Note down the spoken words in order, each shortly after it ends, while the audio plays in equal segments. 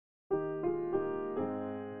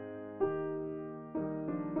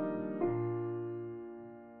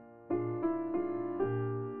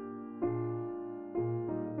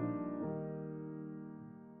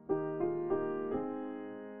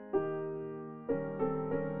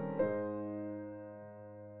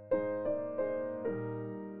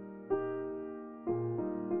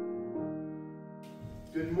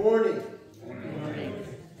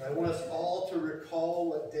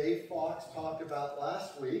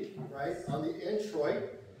week, right, on the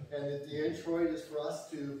introit, and that the introit is for us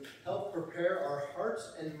to help prepare our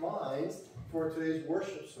hearts and minds for today's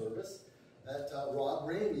worship service that Rob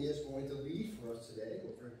Ramey is going to lead for us today.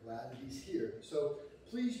 We're very glad that he's here. So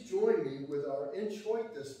please join me with our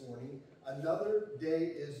introit this morning. Another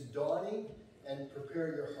day is dawning, and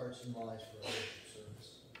prepare your hearts and minds for our worship service.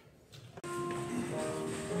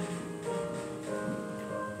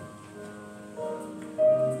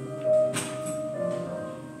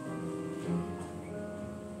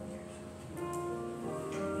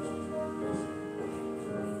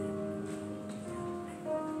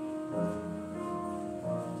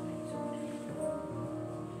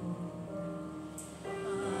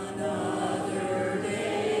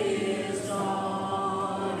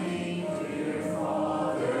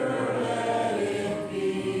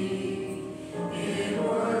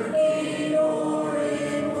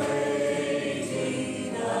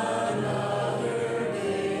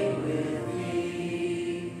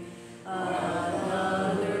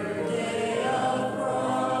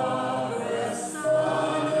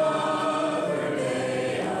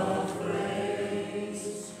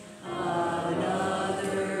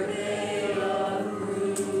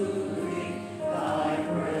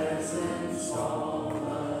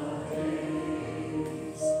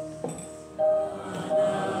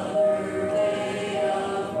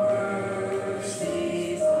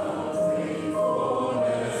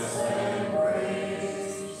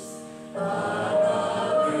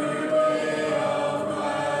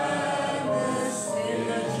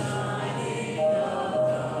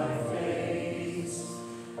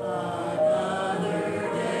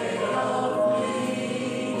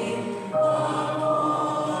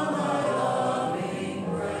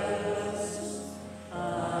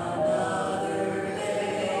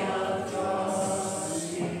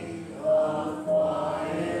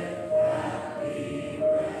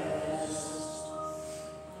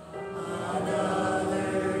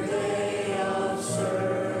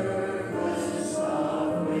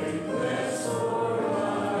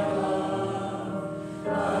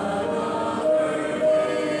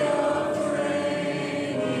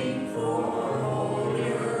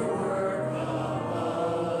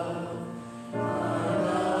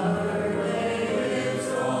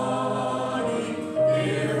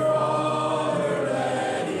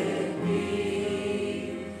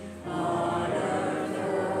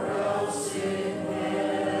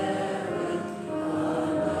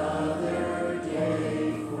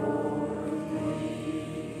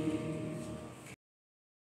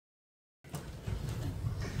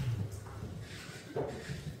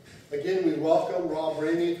 Again, we welcome Rob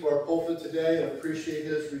Ramey to our pulpit today and appreciate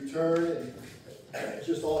his return and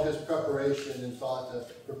just all his preparation and thought to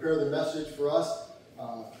prepare the message for us,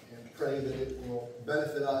 and pray that it will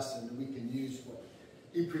benefit us and that we can use what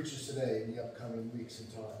he preaches today in the upcoming weeks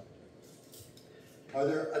and time. Are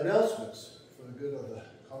there announcements for the good of the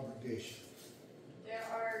congregation? There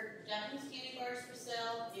are Japanese candy bars for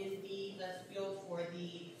sale in the vestibule for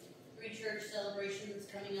the pre-church celebration that's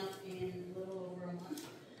coming up in a little over a month.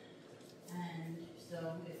 And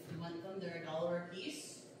so if you want them, they're $1 a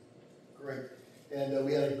piece. Great. And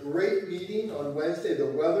we had a great meeting on Wednesday. The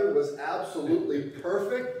weather was absolutely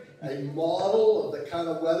perfect. A model of the kind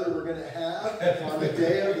of weather we're going to have on the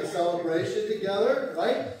day of the celebration together,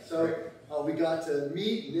 right? So we got to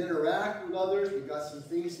meet and interact with others. We got some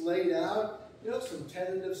things laid out, some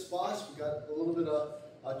tentative spots. We got a little bit of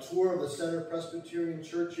a tour of the Center Presbyterian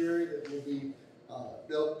Church area that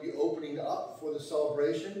they'll be opening up for the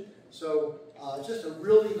celebration. So just a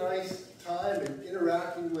really nice time and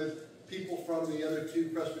interacting with people from the other two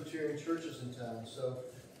Presbyterian churches in town. So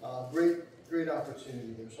great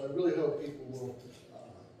opportunity there. So I really hope people will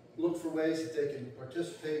look for ways that they can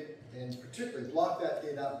participate and particularly block that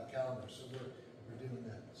date out in the calendar. So we're doing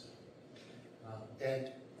that. So, and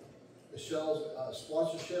Michelle's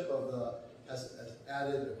sponsorship of has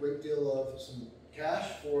added a great deal of some cash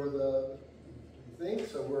for the thing.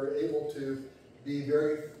 So we're able to be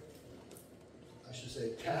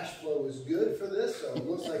cash flow is good for this, so it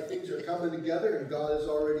looks like things are coming together, and God is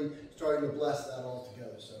already starting to bless that all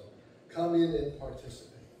together. So come in and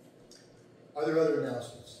participate. Are there other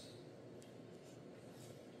announcements?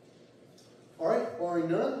 All right, barring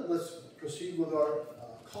none, let's proceed with our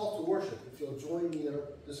call to worship. If you'll join me in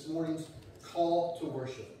this morning's call to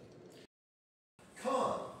worship.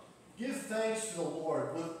 Come, give thanks to the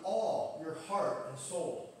Lord with all your heart and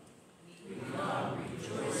soul. We come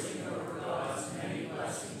rejoicing over God's many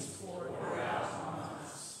blessings poured out on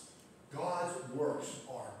us. God's works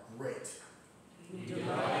are great. We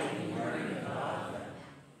delight in learning about them.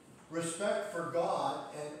 Respect for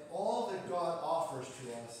God and all that God offers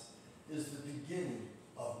to us is the beginning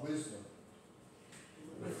of wisdom.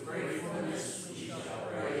 With gratefulness we shall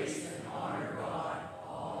praise and honor God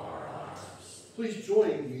all our lives. Please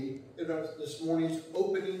join me in this morning's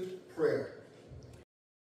opening prayer.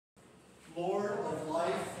 Lord of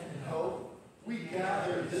life and hope, we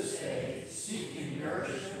gather this day seeking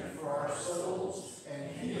nourishment for our souls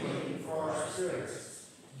and healing for our spirits.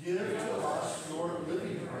 Give to us your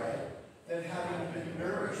living bread, that having been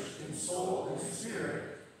nourished in soul and spirit,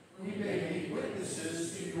 we may be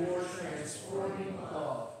witnesses to your transforming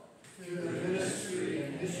love. Through the ministry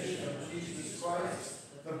and mission of Jesus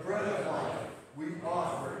Christ, the bread of life, we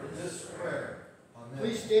offer this prayer. Amen.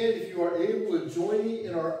 Please stand if you are able to join me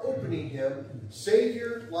in our opening hymn,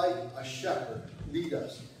 Savior Like a Shepherd. Lead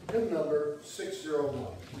us. Hymn number 601.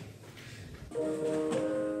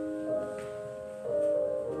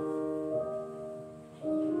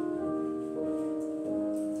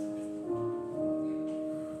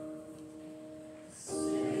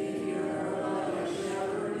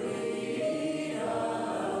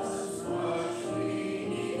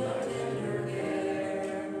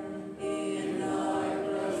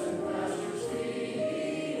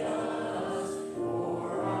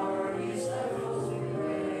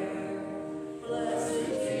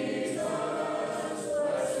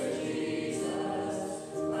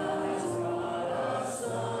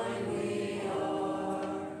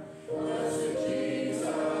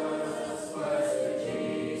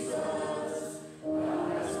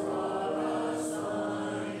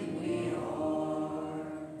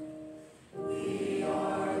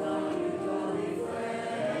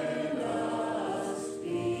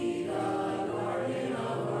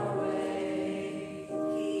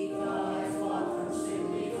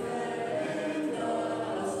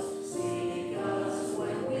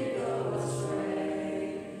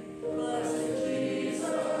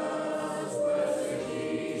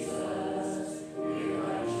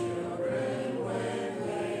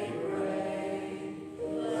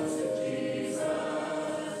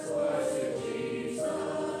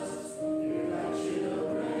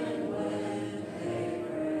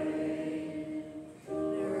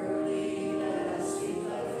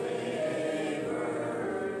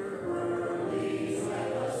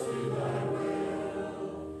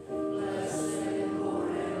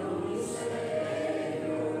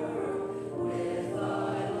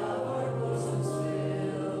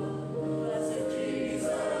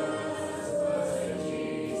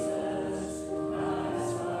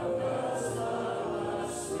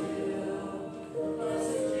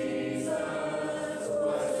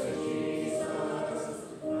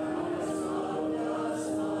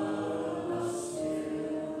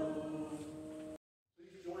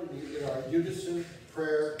 Unison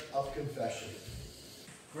prayer of confession.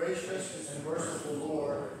 Gracious and merciful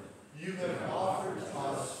Lord, you have offered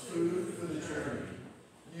us food for the journey.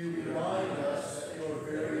 You remind us that your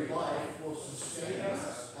very life will sustain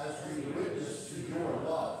us as we witness to your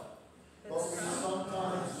love. But we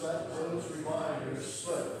sometimes let those reminders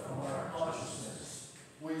slip from our consciousness.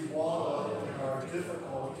 We wallow in our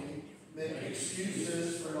difficulty, make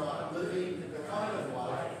excuses for not living the kind of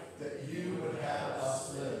life that you would have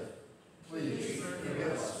us live. Please forgive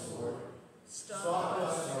us, Lord. Stop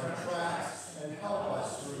us in our tracks and help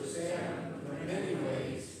us to examine the many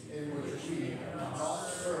ways in which we have not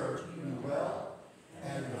served you well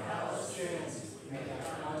and the callous chances we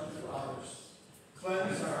have done to others.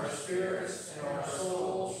 Cleanse our spirits and our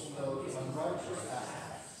souls from those unrighteous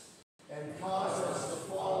acts and cause us to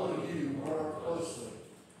follow you more closely.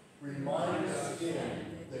 Remind us again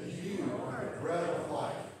that you are the bread of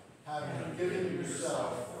life, having given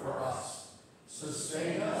yourself for us.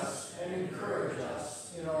 Sustain us and encourage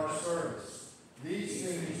us in our service. These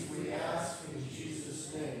things we ask in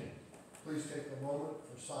Jesus' name. Please take a moment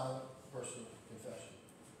for silent personal confession.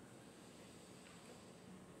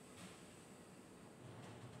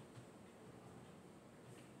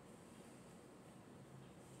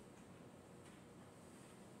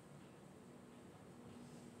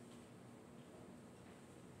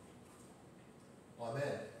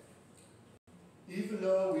 Amen. Even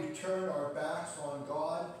though we turn our backs on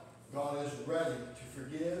God, God is ready to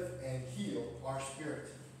forgive and heal our spirit.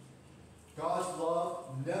 God's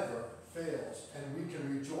love never fails, and we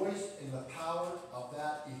can rejoice in the power of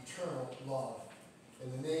that eternal love.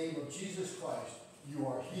 In the name of Jesus Christ, you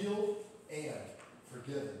are healed and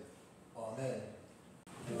forgiven. Amen.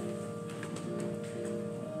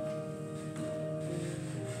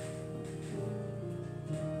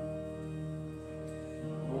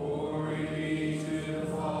 Holy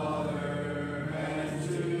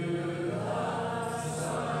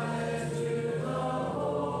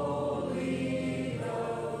God.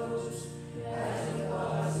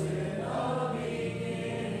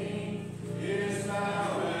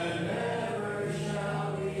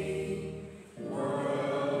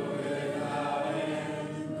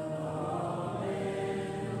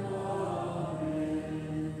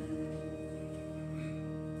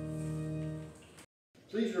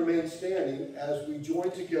 Please remain standing as we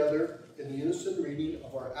join together in the unison reading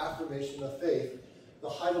of our affirmation of faith, the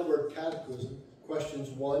Heidelberg Catechism, questions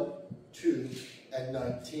 1, 2, and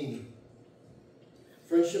 19.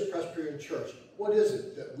 Friendship Presbyterian Church, what is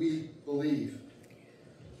it that we believe?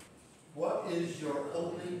 What is your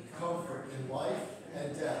only comfort in life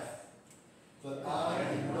and death? That I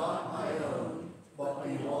am not my own, but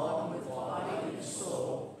belong with body and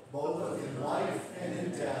soul, both in life and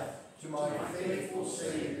in death, to my faithful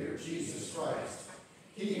Savior, Jesus Christ.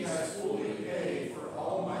 He has fully paid for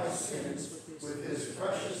all my sins with his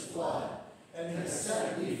precious blood, and has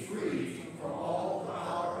set me free from all the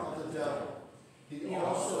power of the devil. He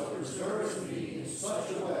also preserves me in such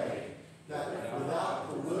a way that without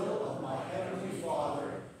the will of my heavenly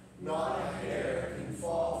Father, not a hair can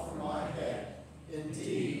fall from my head.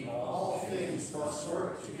 Indeed, all things must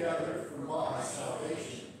work together for my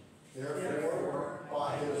salvation. Therefore,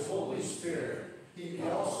 by his Holy Spirit, he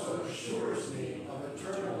also assures me of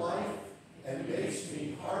eternal life and makes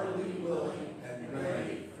me heartily willing and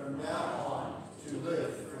ready from now on to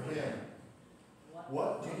live for him.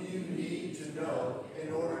 What do you need to know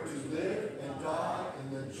in order to live and die in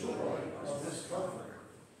the joy of this comfort?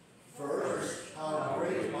 First, how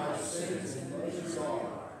great my sins and miseries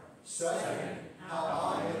are. Second,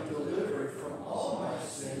 how I am delivered from all my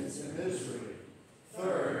sins and misery.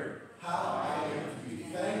 Third, how I am to be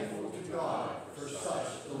thankful to God for such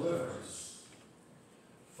deliverance.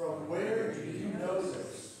 From where do you know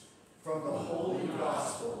this? From the Holy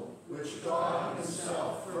Gospel, which God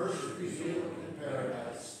himself first revealed in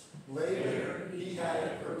paradise. Later, he had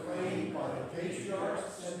it proclaimed by the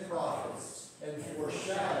patriarchs and prophets, and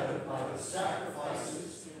foreshadowed by the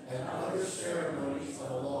sacrifices and other ceremonies of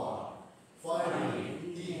the law. Finally,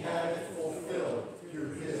 he had it fulfilled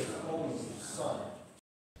through his only Son.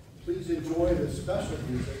 Please enjoy the special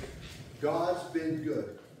music, God's Been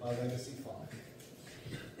Good, by Legacy 5.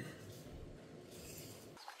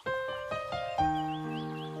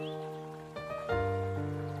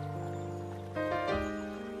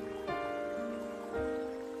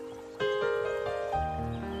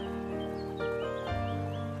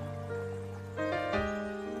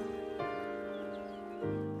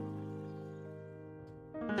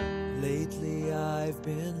 Lately I've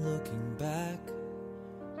been looking back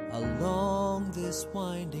along this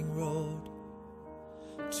winding road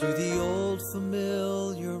to the old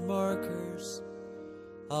familiar markers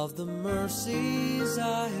of the mercies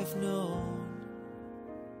I have known.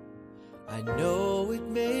 I know it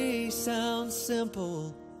may sound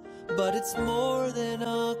simple, but it's more than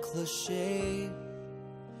a cliche.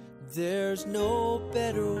 There's no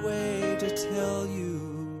better way to tell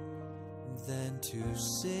you than to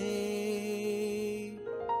say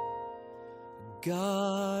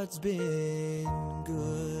God's been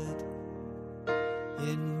good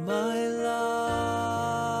in my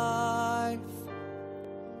life.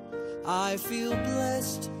 I feel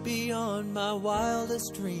blessed beyond my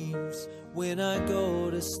wildest dreams when I go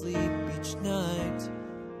to sleep each night.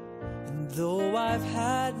 And though I've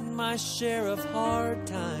had my share of hard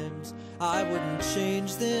times, I wouldn't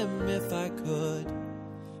change them if I could.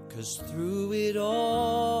 'Cause through it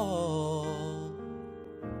all,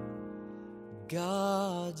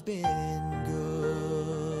 God's been good.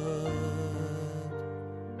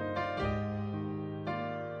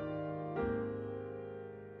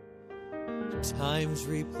 Times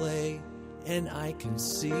replay and I can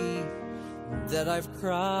see that I've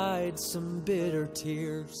cried some bitter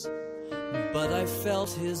tears, but I felt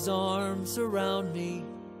his arms around me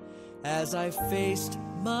as I faced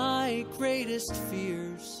my greatest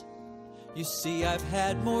fears. You see, I've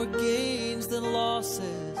had more gains than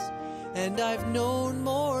losses, and I've known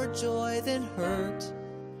more joy than hurt,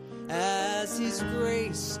 as his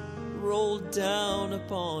grace rolled down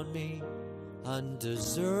upon me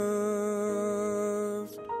undeserved.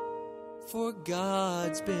 For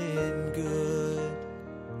God's been good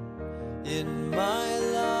in my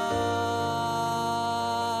life.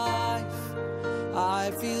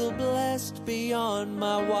 I feel blessed beyond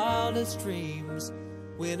my wildest dreams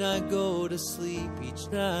when I go to sleep each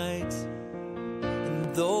night.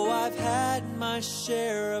 And though I've had my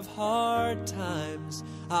share of hard times,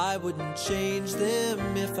 I wouldn't change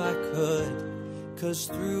them if I could. 'Cause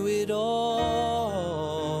through it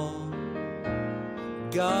all,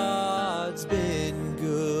 God's been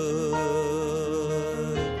good.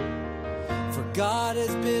 For God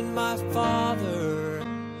has been my Father,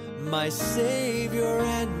 my Savior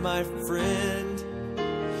and my friend.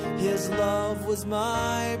 His love was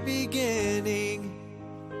my beginning,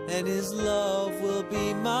 and his love will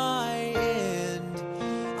be my end.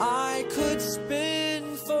 I could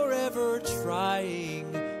spend forever trying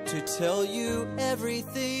tell you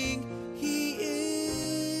everything he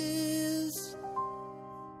is.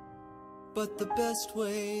 But the best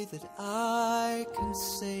way that I can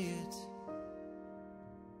say it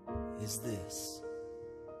is this: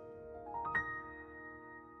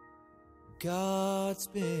 God's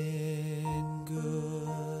been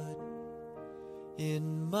good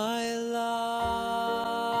in my life.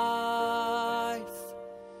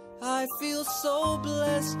 I feel so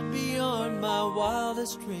blessed beyond my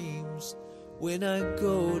wildest dreams when I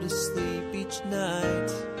go to sleep each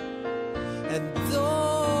night. And though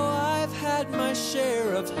I've had my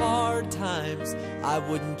share of hard times, I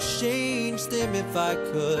wouldn't change them if I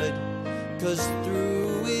could, 'cause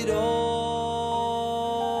through it all,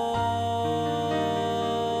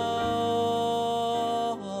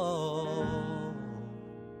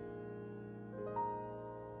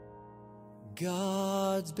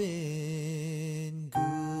 God's been good.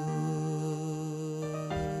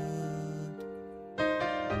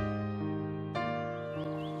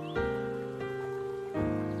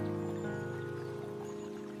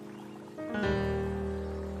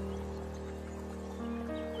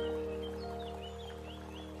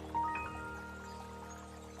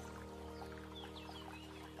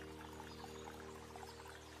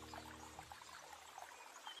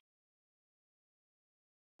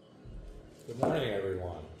 Good morning,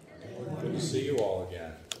 everyone. Good to see you all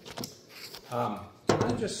again.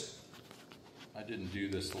 I didn't do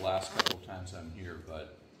this the last couple of times I'm here,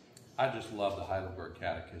 but I just love the Heidelberg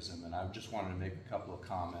Catechism, and I just wanted to make a couple of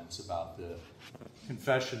comments about the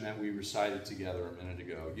confession that we recited together a minute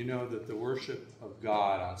ago. You know that the worship of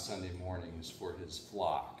God on Sunday morning is for his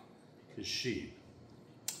flock, his sheep.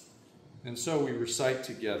 And so we recite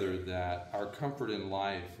together that our comfort in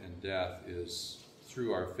life and death is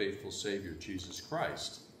through our faithful Savior, Jesus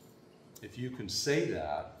Christ. If you can say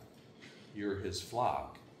that, you're his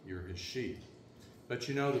flock, you're his sheep. But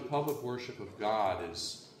you know, the public worship of God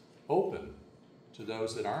is open to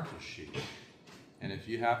those that aren't his sheep. And if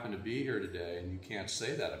you happen to be here today and you can't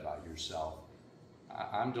say that about yourself,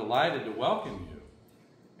 I'm delighted to welcome you.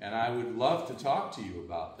 And I would love to talk to you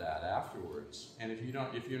about that afterwards. And if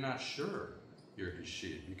you're not sure, you're his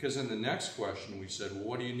sheep. Because in the next question we said, well,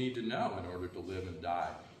 what do you need to know in order to live and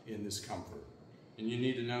die in this comfort? And you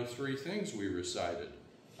need to know three things we recited: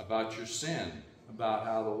 about your sin, about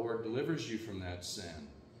how the Lord delivers you from that sin,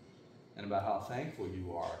 and about how thankful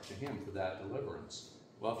you are to him for that deliverance.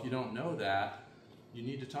 Well, if you don't know that, you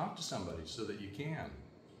need to talk to somebody so that you can.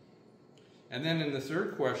 And then in the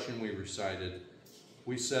third question we recited,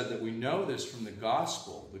 we said that we know this from the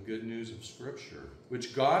gospel, the good news of Scripture,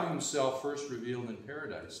 which God himself first revealed in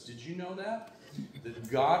paradise. Did you know that? That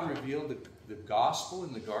God revealed the gospel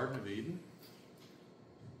in the Garden of Eden?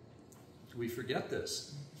 We forget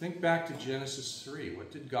this. Think back to Genesis 3.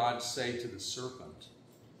 What did God say to the serpent?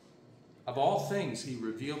 Of all things, he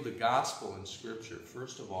revealed the gospel in Scripture,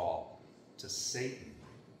 first of all, to Satan.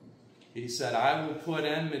 He said, I will put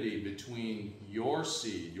enmity between your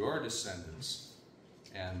seed, your descendants,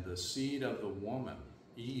 and the seed of the woman,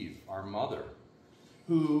 Eve, our mother,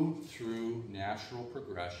 who, through natural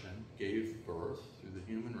progression, gave birth through the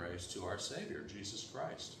human race to our Savior, Jesus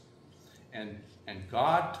Christ. And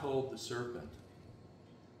God told the serpent,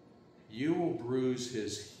 you will bruise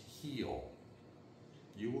his heel.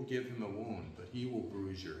 You will give him a wound, but he will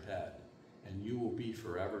bruise your head, and you will be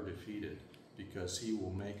forever defeated, because he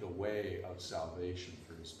will make a way of salvation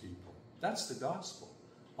for his people. That's the gospel,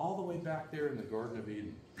 all the way back there in the Garden of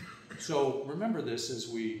Eden. So remember this as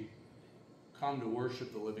we come to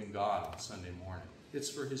worship the living God on Sunday morning. It's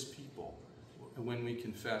for his people when we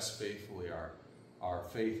confess faithfully our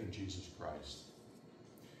faith in Jesus Christ.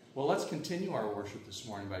 Well, let's continue our worship this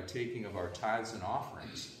morning by taking of our tithes and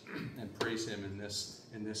offerings and praise him in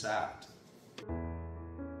this act.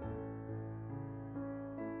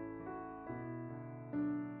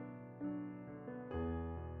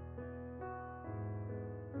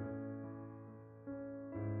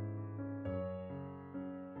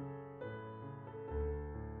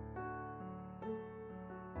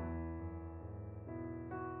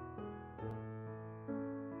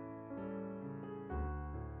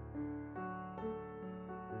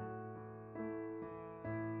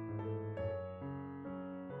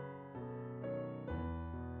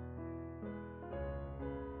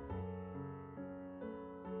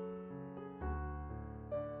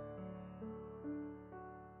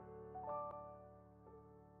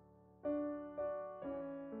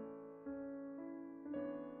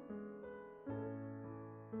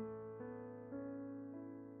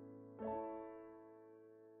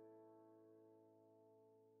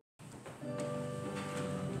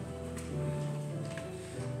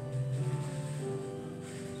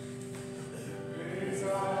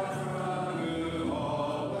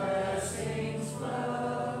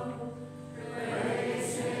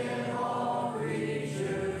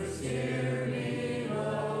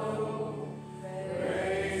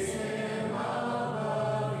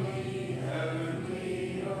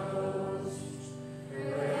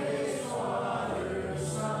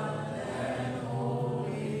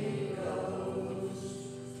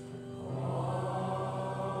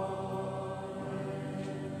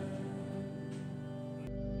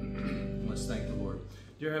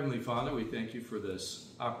 Dear Heavenly Father, we thank you for this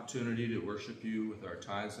opportunity to worship you with our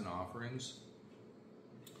tithes and offerings.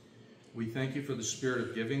 We thank you for the spirit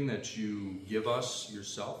of giving that you give us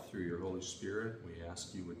yourself through your Holy Spirit. We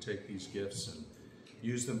ask you would take these gifts and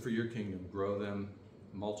use them for your kingdom, grow them,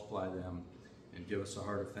 multiply them, and give us a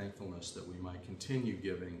heart of thankfulness that we might continue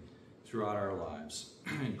giving throughout our lives.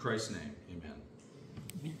 In Christ's name, amen.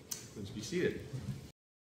 Please be seated.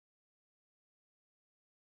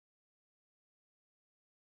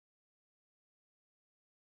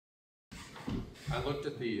 I looked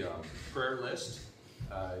at the prayer list.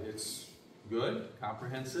 It's good,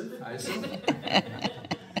 comprehensive, I assume.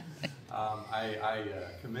 I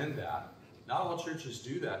commend that. Not all churches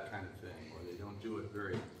do that kind of thing, or they don't do it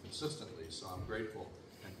very consistently, so I'm grateful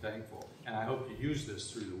and thankful. And I hope you use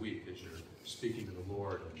this through the week as you're speaking to the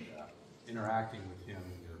Lord and interacting with Him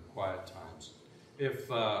in your quiet times. If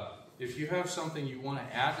you have something you want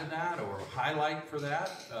to add to that or highlight for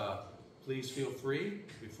that, please feel free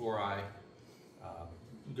before I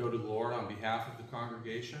go to the Lord on behalf of the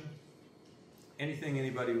congregation. Anything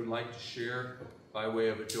anybody would like to share by way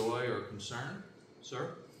of a joy or concern?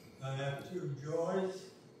 Sir? I have two joys.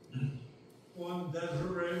 One,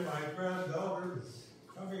 Desiree, my granddaughter, is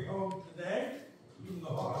coming home today from the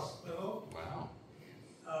hospital. Wow.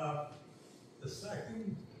 The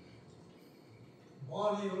second,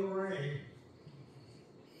 Bonnie Lorraine,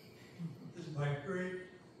 is my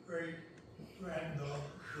great-great-granddaughter.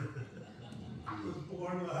 Was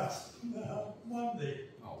born last Monday.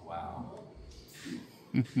 Oh, wow.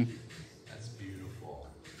 That's beautiful.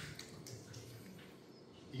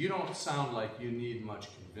 You don't sound like you need much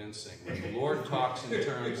convincing. When the Lord talks in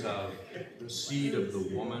terms of the seed of the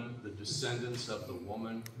woman, the descendants of the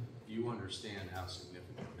woman, you understand how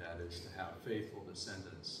significant that is to have faithful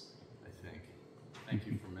descendants, I think. Thank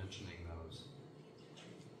you for mentioning those.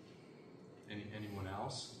 Anyone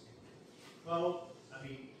else? Well, I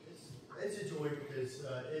mean, it's a joy because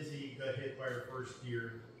Izzy got hit by her first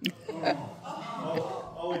deer.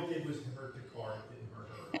 All it did was hurt the car. It didn't hurt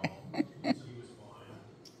her at all. She was fine.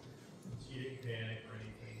 She didn't panic or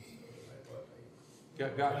anything. So I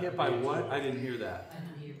thought Got hit by what? I didn't hear that.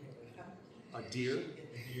 A deer? a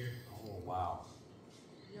deer. Oh, wow.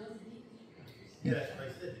 Yeah, that's what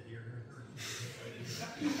I said. The deer hurt her.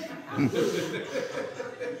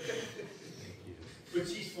 Thank you. But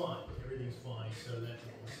she's fine. Everything's fine. So that's all.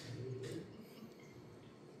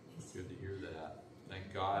 Good to hear that.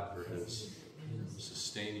 Thank God for His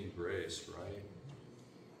sustaining grace, right?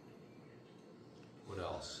 What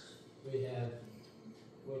else? We have,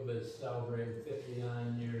 we'll be celebrating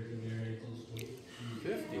 59 years of marriage this week.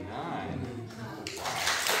 59.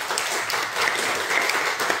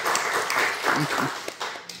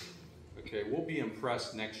 Okay, we'll be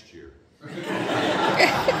impressed next year.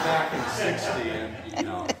 Back in 60, and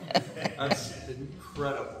that's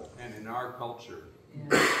incredible. And in our culture,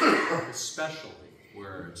 especially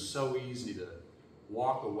where it's so easy to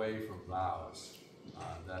walk away from vows,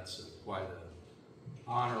 that's quite an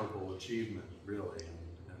honorable achievement, really, and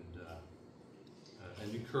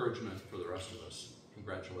an encouragement for the rest of us.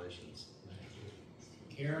 Congratulations.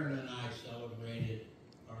 Karen and I celebrated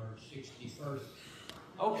our 61st.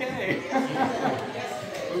 Okay.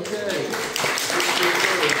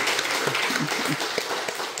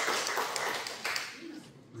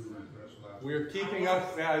 We're keeping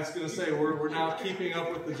up. I was going to say we're now keeping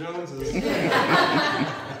up with the Joneses.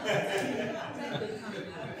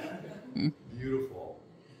 Beautiful,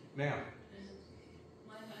 ma'am.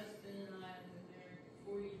 My husband and I have been married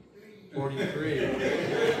 43. 43.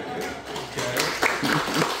 Okay.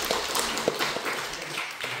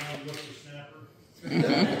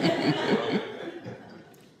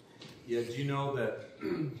 Yeah, do you know that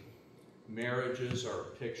marriages are a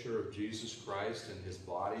picture of Jesus Christ and His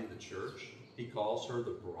body, the church? He calls her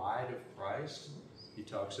the bride of Christ. He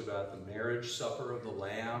talks about the marriage supper of the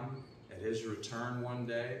Lamb at His return one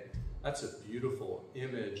day. That's a beautiful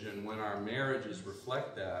image, and when our marriages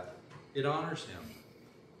reflect that, it honors Him.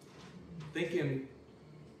 Think in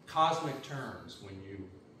cosmic terms when you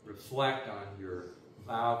reflect on your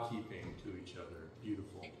vow-keeping to each other.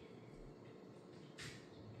 Beautiful.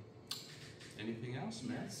 Anything else,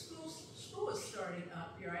 Matt? School is starting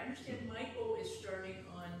up here. I understand Michael is starting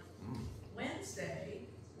on Wednesday,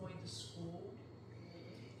 going to school,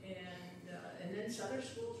 and then other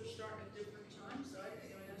schools are starting at different times. So I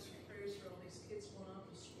ask for prayers for all these kids going off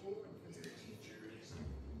to school and for their teachers.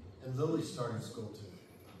 And Lily's starting school too.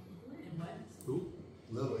 And what? Who?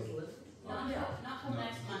 Lily. Not till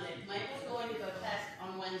next Monday. Michael's going to go test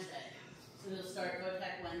on Wednesday. So he'll start go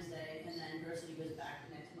tech Wednesday, and then University goes back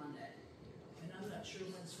next Monday. And I'm not not sure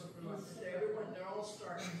when swimmer month is. Everyone, they're all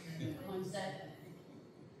starting. On Saturday.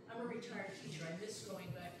 I'm a retired teacher. I miss going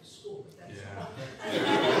back to school, but that's Yeah.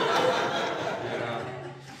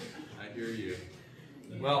 Yeah, I hear you.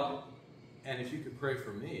 Well, and if you could pray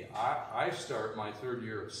for me, I start my third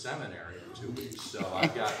year of seminary in 2 weeks, so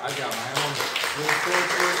I've got my own little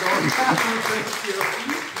coursework going.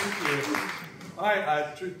 Thank you.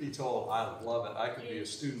 I truth be told, I love it. I could be a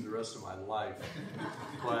student the rest of my life,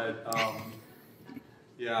 but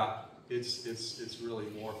yeah, it's really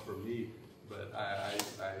more for me. But I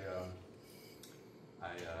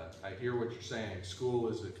hear what you're saying. School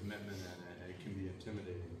is a commitment, and it can be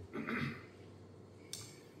intimidating.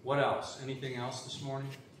 What else? Anything else this morning?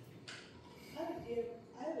 I have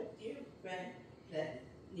a dear friend that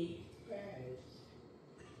needs prayers.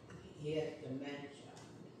 He has dementia.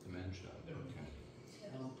 Dementia. Okay.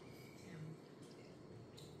 So,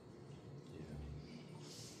 Yeah.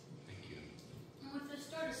 Thank you. And with the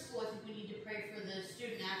start of school, I think we need to pray for the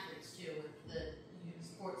student athletes too, with the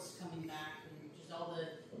sports coming back and just all the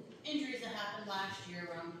injuries that happened last year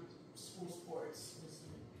around school sports.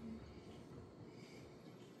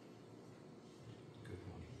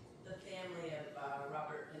 The family of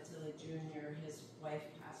Robert Antilli Jr., his wife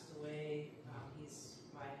passed away. He's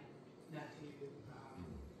my nephew,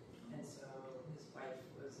 and so his wife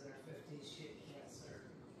was in her 50s. She had cancer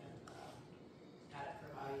and had it for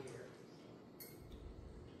about a year.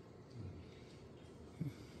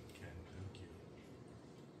 Okay, thank you.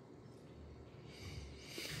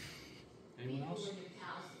 Anyone else? People in the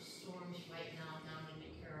house of storms right now down in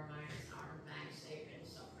the Carolinas, our banks, they've been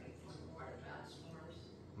suffering from water bad storms.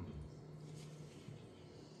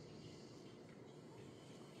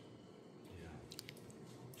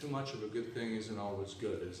 Too much of a good thing isn't always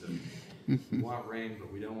good, is it? We want rain,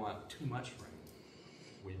 but we don't want too much rain.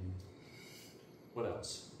 Wind. What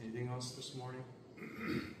else? Anything else this morning?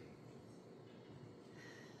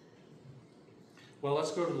 Well,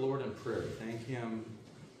 let's go to the Lord in prayer. Thank Him,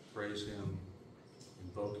 praise Him,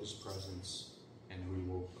 invoke His presence, and we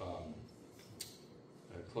will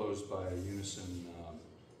close by a unison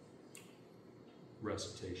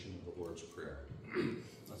recitation of the Lord's Prayer.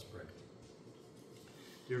 Let's pray.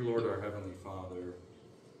 Dear Lord, our Heavenly Father,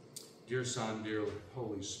 dear Son, dear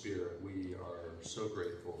Holy Spirit, we are so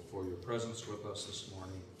grateful for your presence with us this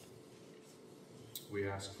morning. We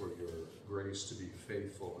ask for your grace to be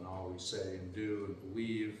faithful in all we say and do and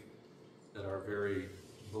believe, that our very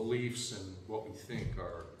beliefs and what we think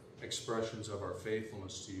are expressions of our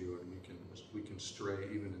faithfulness to you, and we can stray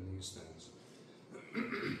even in these things.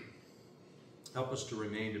 Help us to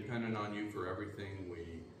remain dependent on you for everything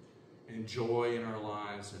we enjoy in our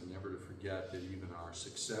lives, and never to forget that even our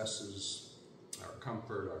successes, our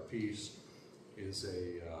comfort, our peace is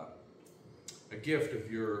a gift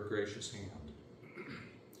of your gracious hand.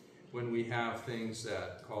 When we have things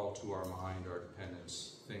that call to our mind our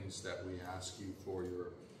dependence, things that we ask you for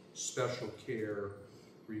your special care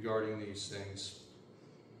regarding these things,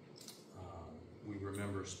 we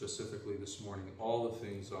remember specifically this morning all the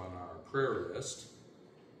things on our prayer list,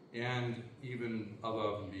 and even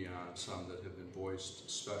above and beyond some that have been voiced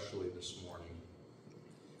especially this morning.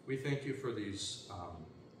 We thank you for these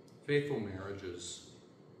faithful marriages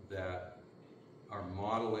that are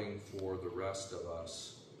modeling for the rest of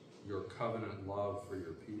us your covenant love for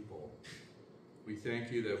your people. We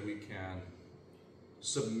thank you that we can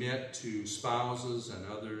submit to spouses and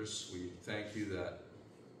others. We thank you that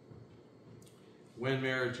when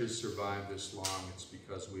marriages survive this long, it's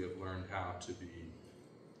because we have learned how to be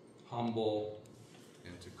humble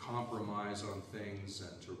and to compromise on things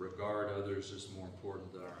and to regard others as more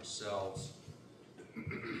important than ourselves.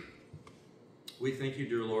 We thank you,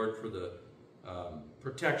 dear Lord, for the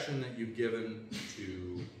protection that you've given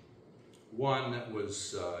to one that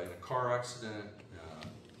was in a car accident,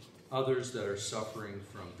 others that are suffering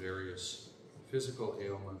from various physical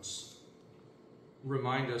ailments.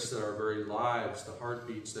 Remind us that our very lives, the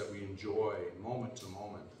heartbeats that we enjoy moment to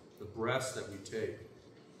moment, the breaths that we take,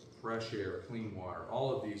 fresh air, clean water,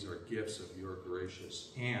 all of these are gifts of your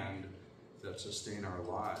gracious hand that sustain our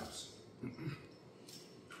lives.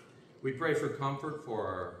 We pray for comfort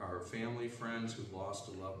for our family friends who've lost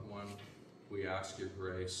a loved one. We ask your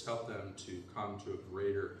grace. Help them to come to a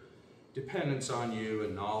greater dependence on you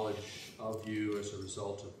and knowledge of you as a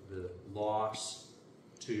result of the loss,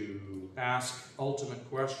 to ask ultimate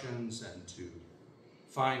questions and to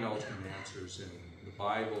find ultimate answers in the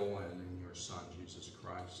Bible and in your Son, Jesus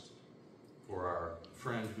Christ. For our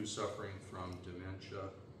friend who's suffering from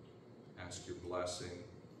dementia, ask your blessing,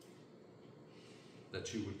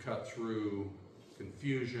 that you would cut through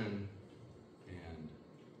confusion and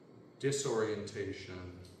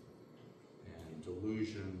disorientation and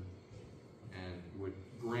delusion, and would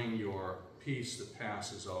bring your peace that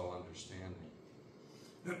passes all understanding.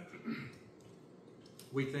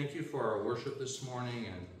 We thank you for our worship this morning,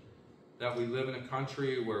 and that we live in a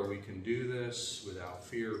country where we can do this without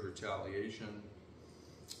fear of retaliation.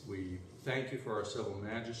 We thank you for our civil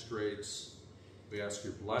magistrates. We ask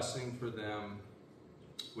your blessing for them.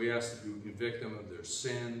 We ask that you convict them of their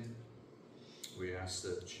sin. We ask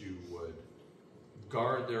that you would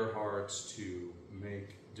guard their hearts to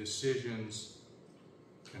make decisions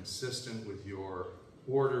consistent with your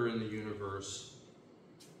order in the universe.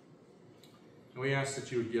 And we ask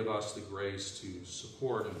that you would give us the grace to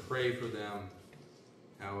support and pray for them,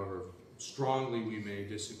 however strongly we may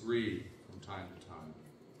disagree from time to time.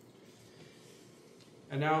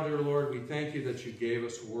 And now, dear Lord, we thank you that you gave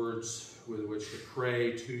us words with which to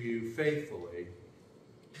pray to you faithfully.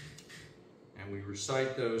 And we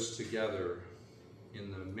recite those together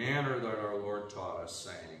in the manner that our Lord taught us,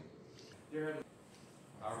 saying, Dear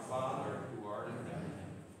our Father, who art in heaven,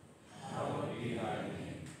 hallowed be thy name.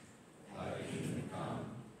 Thy kingdom come,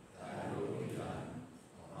 thy will be done,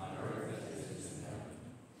 on earth as it is in heaven.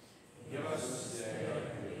 Give us this day our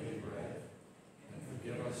daily bread, and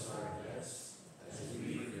forgive us our debts, as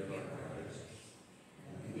we forgive our creditors.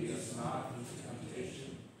 And lead us not into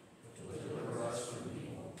temptation, but deliver us from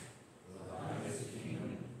evil. For thine is the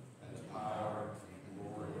kingdom, and the power, and the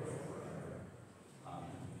glory forever.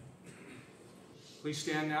 Amen. Please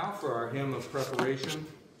stand now for our hymn of preparation,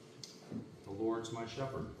 The Lord's My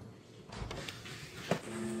Shepherd.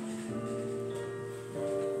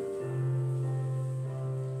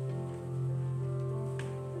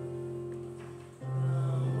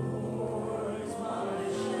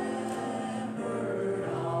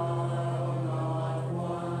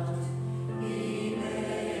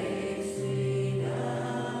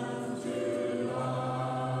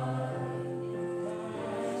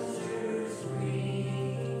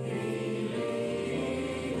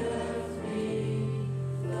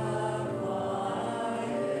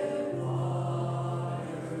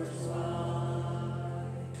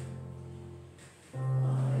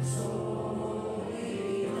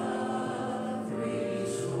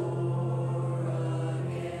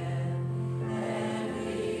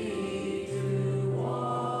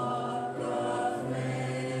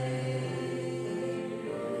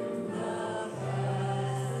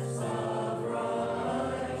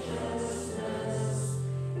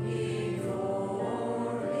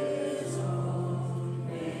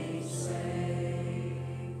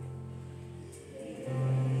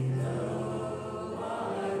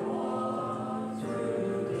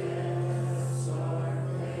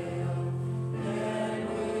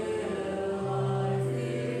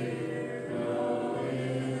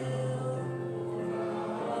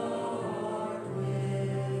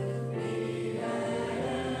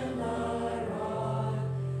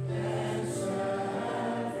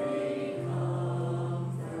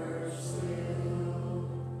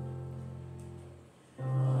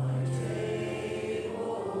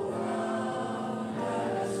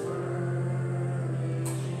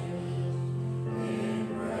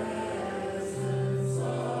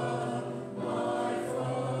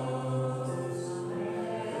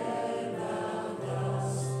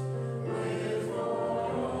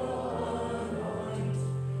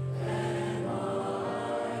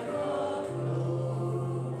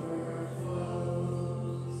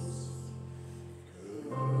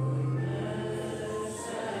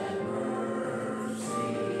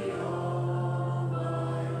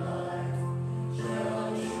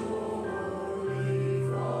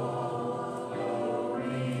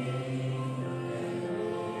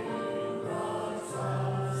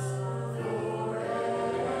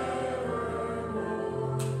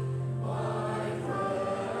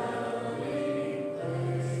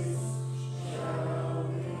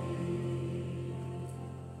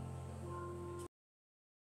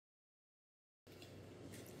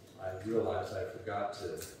 I realized I forgot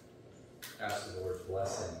to ask the Lord's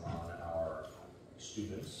blessing on our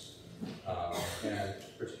students, and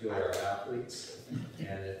particularly our athletes.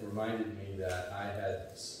 And it reminded me that I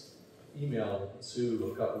had emailed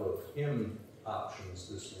Sue a couple of hymn options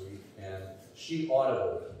this week, and she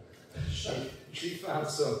audibled. She found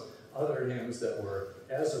some other hymns that were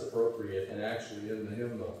as appropriate and actually in the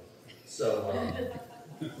hymnal. So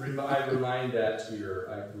I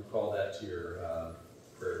recall that to your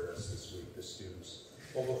prayer list this week, the students.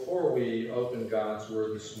 Well, before we open God's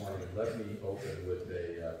Word this morning, let me open with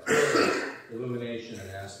a prayer illumination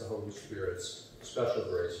and ask the Holy Spirit's special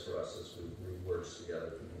grace for us as we read words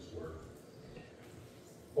together from His Word.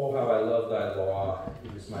 Oh, how I love thy law.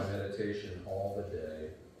 It is my meditation all the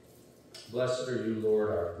day. Blessed are you, Lord,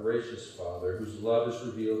 our gracious Father, whose love is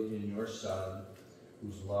revealed in your Son,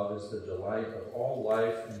 whose love is the delight of all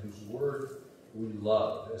life, and whose word we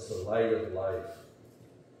love as the light of life.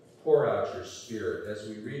 Pour out your Spirit as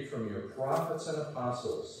we read from your prophets and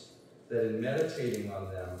apostles, that in meditating on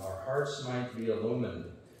them our hearts might be illumined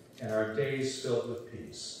and our days filled with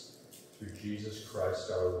peace. Through Jesus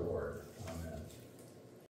Christ our Lord. Amen.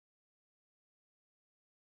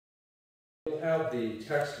 You'll have the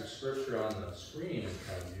text of Scripture on the screen in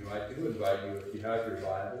front of you. I do invite you, if you have your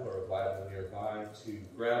Bible or a Bible nearby, to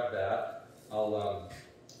grab that. I'll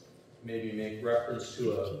maybe make reference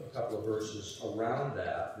to a couple of verses around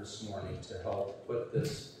that this morning to help put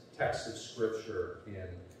this text of Scripture in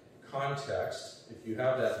context. If you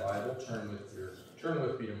have that Bible, turn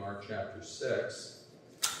with me to Mark chapter 6.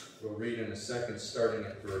 We'll read in a second, starting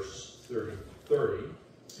at verse 30.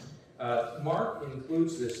 Mark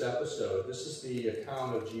includes this episode. This is the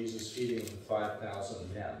account of Jesus feeding the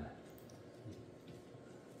 5,000 men.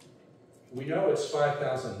 We know it's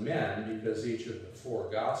 5,000 men because each of the four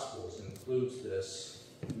Gospels includes this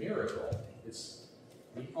miracle. It's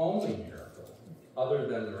the only miracle, other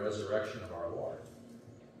than the resurrection of our Lord,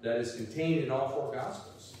 that is contained in all four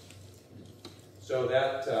Gospels. So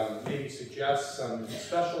that maybe suggests some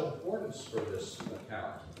special importance for this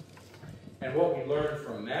account. And what we learn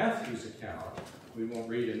from Matthew's account, we won't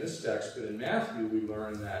read in this text, but in Matthew we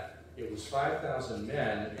learn that it was 5,000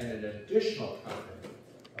 men and an additional company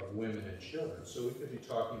of women and children. So we could be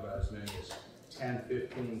talking about as many as 10,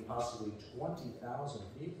 15, possibly 20,000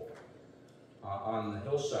 people on the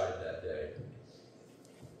hillside that day.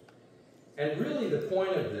 And really the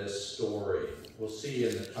point of this story, we'll see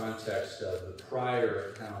in the context of the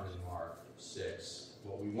prior account in Mark 6,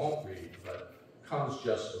 what we won't read, but comes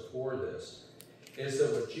just before this, is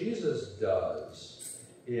that what Jesus does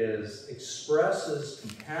is expresses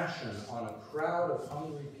compassion on a crowd of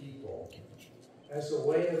hungry people as a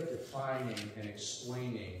way of defining and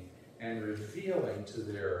explaining and revealing to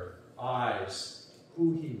their eyes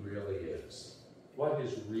who he really is, what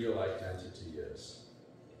his real identity is.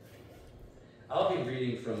 I'll be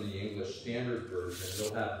reading from the English Standard Version.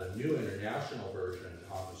 You'll have the New International Version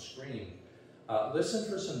on the screen. Listen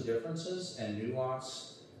for some differences and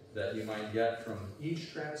nuance that you might get from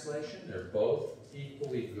each translation. They're both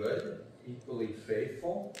equally good, equally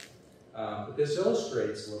faithful. But this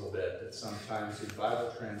illustrates a little bit that sometimes in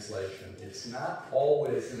Bible translation, it's not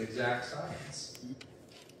always an exact science.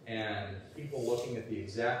 And people looking at the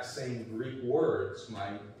exact same Greek words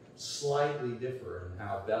might slightly differ in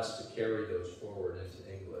how best to carry those forward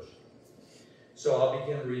into English. So I'll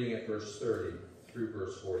begin reading at verse 30 through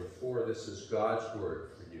verse 44. This is God's word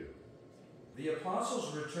for you. The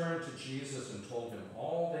apostles returned to Jesus and told him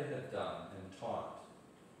all they had done and taught.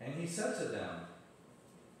 And he said to them,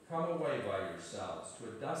 "Come away by yourselves to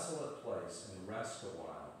a desolate place and rest a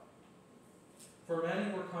while." For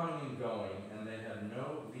many were coming and going, and they had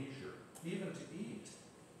no leisure, even to eat.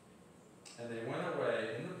 And they went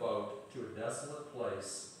away in the boat to a desolate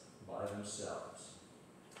place by themselves.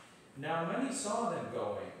 Now many saw them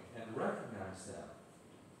going and recognized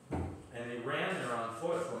them. And they ran there on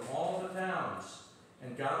foot from all the towns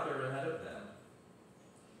and got there ahead of them.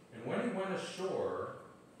 And when he went ashore,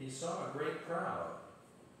 he saw a great crowd,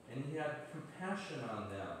 and he had compassion on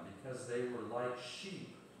them because they were like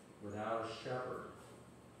sheep without a shepherd.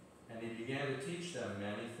 And he began to teach them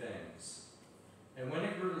many things. And when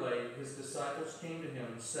it grew late, his disciples came to him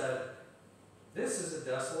and said, "This is a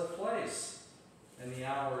desolate place, and the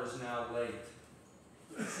hour is now late.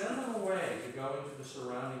 Send them away to go into the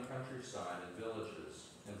surrounding countryside and villages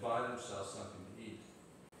and buy themselves something to eat."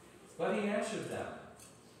 But he answered them,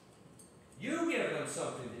 "You give them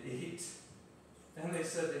something to eat." And they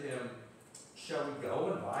said to him, "Shall we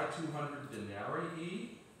go and buy 200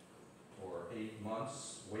 denarii, or 8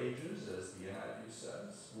 months' wages, as the NIV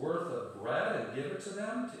says, worth of bread, and give it to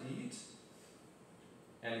them to eat?"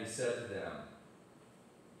 And he said to them,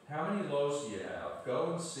 "How many loaves do you have?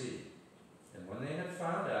 Go and see." And when they had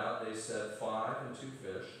found out, they said, 5 and 2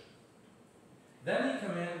 fish. Then he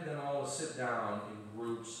commanded them all to sit down in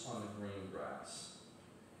groups on the green grass.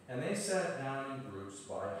 And they sat down in groups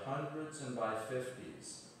by hundreds and by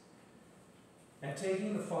 50s. And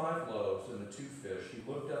taking the 5 loaves and the 2 fish,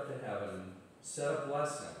 he looked up to heaven and said a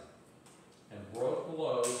blessing, and broke the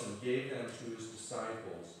loaves and gave them to his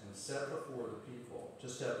disciples, and set before the people.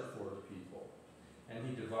 And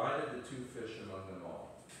he divided the 2 fish among them all.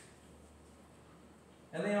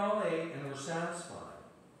 And they all ate and were satisfied.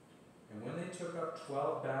 And when they took up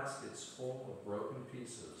 12 baskets full of broken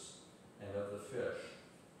pieces and of the fish,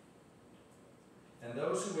 And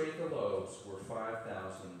those who ate the loaves were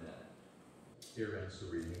 5,000 men. Here ends the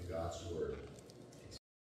reading of God's Word.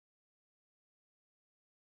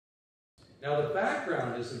 Now the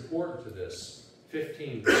background is important to this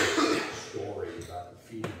 15-verse story about the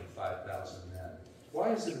feeding of 5,000 men.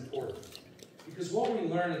 Why is it important? Because what we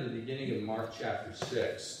learn in the beginning of Mark chapter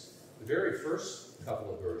 6, the very first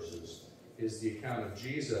couple of verses, is the account of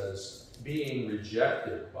Jesus being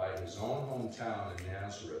rejected by his own hometown in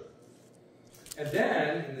Nazareth. And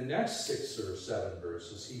then, in the next 6 or 7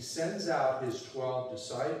 verses, he sends out his 12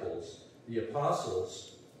 disciples, the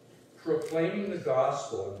apostles, proclaiming the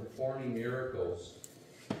gospel and performing miracles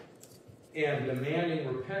and demanding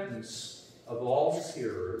repentance of all his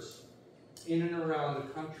hearers in and around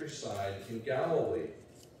the countryside in Galilee.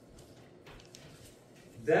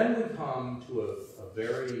 Then we come to a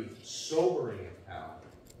very sobering account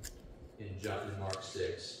in Mark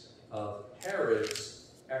 6 of Herod's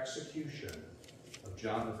execution of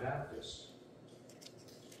John the Baptist.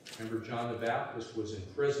 Remember, John the Baptist was in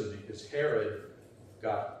prison because Herod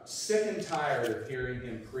got sick and tired of hearing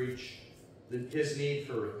him preach his need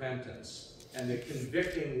for repentance and the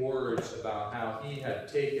convicting words about how he had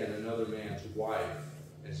taken another man's wife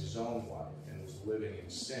as his own wife and was living in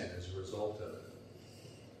sin as a result of it.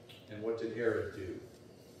 And what did Herod do?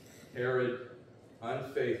 Herod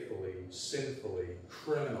unfaithfully, sinfully,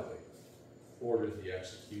 criminally ordered the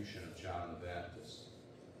execution of John the Baptist.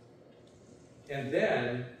 And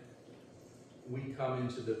then we come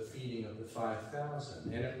into the feeding of the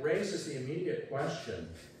 5,000. And it raises the immediate question,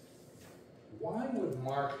 why would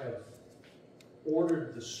Mark have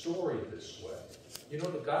ordered the story this way? You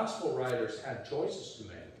know, the gospel writers had choices to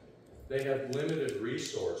make. They had limited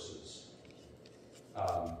resources.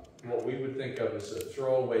 What we would think of as a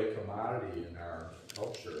throwaway commodity in our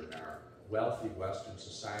culture, in our wealthy Western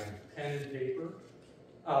society, pen and paper,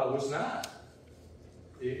 was not.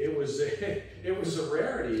 It was a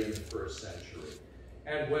rarity in the first century.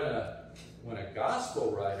 And when a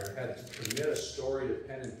gospel writer had to commit a story to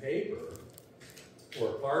pen and paper,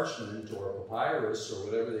 or parchment, or papyrus, or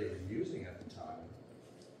whatever they were using at the time,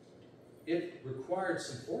 it required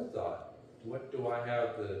some forethought. What do I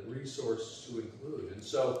have the resources to include? And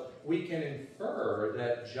so we can infer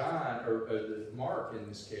that John, or that Mark in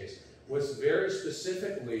this case, was very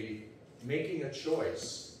specifically making a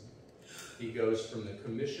choice. He goes from the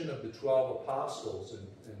commission of the 12 apostles and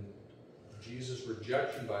Jesus'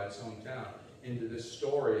 rejection by his hometown into this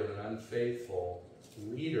story of an unfaithful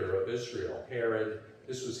leader of Israel, Herod.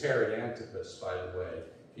 This was Herod Antipas, by the way,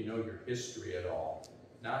 if you know your history at all.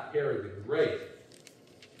 Not Herod the Great,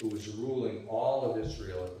 who was ruling all of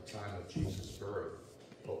Israel at the time of Jesus' birth.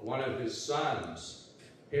 But one of his sons,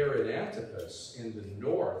 Herod Antipas, in the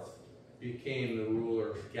north, became the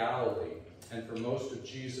ruler of Galilee. And for most of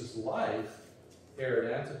Jesus' life,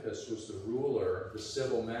 Herod Antipas was the ruler, the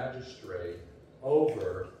civil magistrate,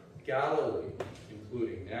 over Galilee,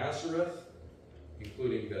 including Nazareth,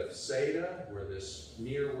 including Bethsaida, where this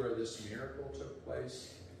miracle took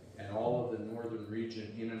place, and all of the northern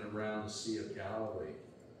region in and around the Sea of Galilee.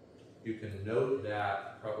 You can note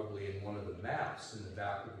that probably in one of the maps in the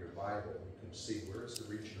back of your Bible. You can see where is the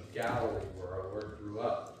region of Galilee where our Lord grew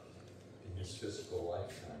up in his physical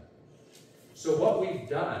lifetime. So what we've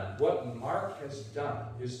done, what Mark has done,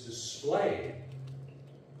 is displayed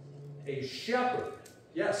a shepherd.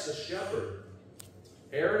 Yes, a shepherd.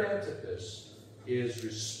 Herod Antipas is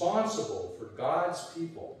responsible for God's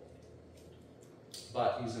people,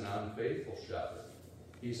 but he's an unfaithful shepherd.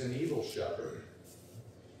 He's an evil shepherd.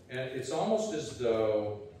 And it's almost as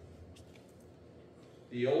though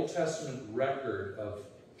the Old Testament record of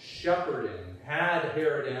shepherding had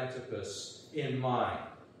Herod Antipas in mind.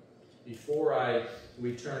 Before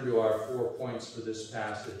we turn to our 4 points for this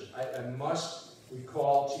passage, I must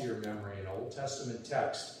recall to your memory an Old Testament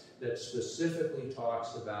text that specifically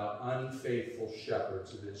talks about unfaithful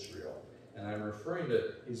shepherds of Israel. And I'm referring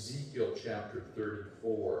to Ezekiel chapter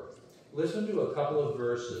 34. Listen to a couple of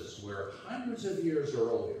verses where hundreds of years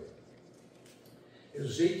earlier,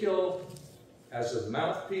 Ezekiel, as a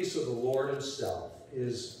mouthpiece of the Lord himself,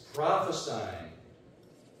 is prophesying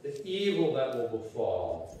the evil that will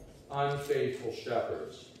befall unfaithful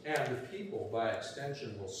shepherds, and the people, by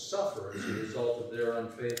extension, will suffer as a result of their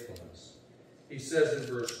unfaithfulness. He says in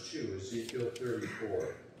verse 2, Ezekiel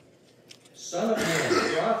 34, Son of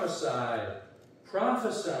man,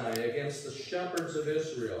 prophesy against the shepherds of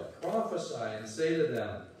Israel. Prophesy and say to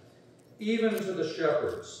them, even to the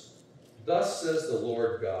shepherds, thus says the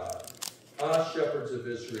Lord God, shepherds of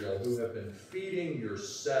Israel, who have been feeding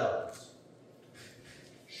yourselves.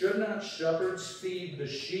 Should not shepherds feed the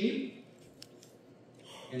sheep?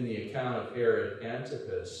 in the account of Herod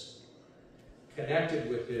Antipas, connected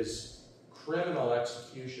with his criminal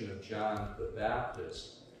execution of John the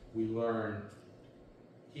Baptist, we learn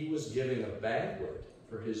he was giving a banquet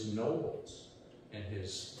for his nobles and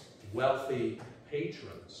his wealthy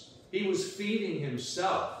patrons. He was feeding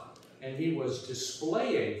himself, and he was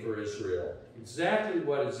displaying for Israel exactly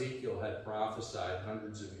what Ezekiel had prophesied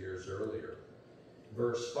hundreds of years earlier.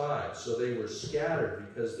 Verse 5, so they were scattered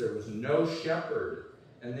because there was no shepherd,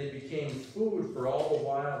 and they became food for all the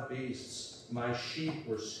wild beasts. My sheep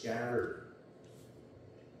were scattered.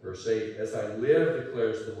 Verse 8, as I live,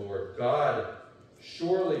 declares the Lord God,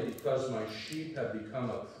 surely because my sheep have become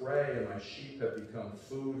a prey, and my sheep have become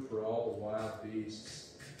food for all the wild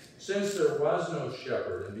beasts. Since there was no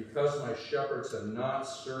shepherd, and because my shepherds have not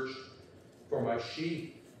searched for my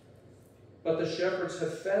sheep, but the shepherds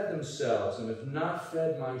have fed themselves and have not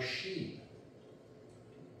fed my sheep.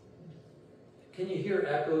 Can you hear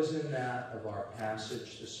echoes in that of our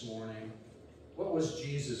passage this morning? What was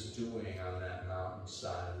Jesus doing on that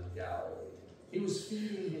mountainside in Galilee? He was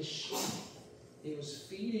feeding his sheep. He was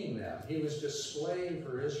feeding them. He was displaying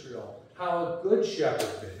for Israel how a good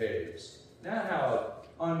shepherd behaves, not how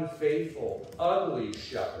an unfaithful, ugly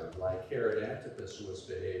shepherd like Herod Antipas was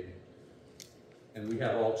behaving. And we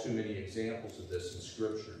have all too many examples of this in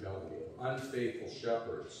Scripture, don't we? Unfaithful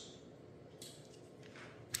shepherds.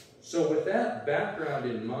 So with that background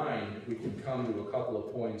in mind, we can come to a couple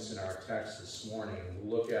of points in our text this morning, and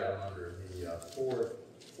we'll look at them under the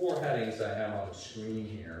four headings I have on the screen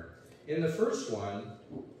here. In the first one,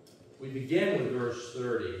 we begin with verse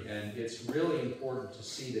 30, and it's really important to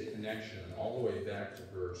see the connection all the way back to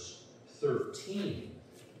verse 13.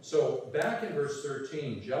 So back in verse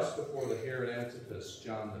 13, just before the Herod Antipas,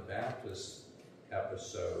 John the Baptist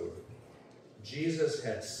episode, Jesus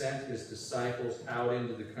had sent his disciples out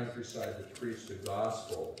into the countryside to preach the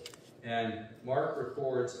gospel. And Mark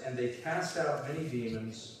records, and they cast out many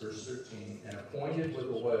demons, verse 13, and anointed with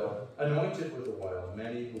oil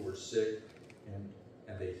many who were sick,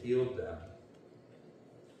 and they healed them.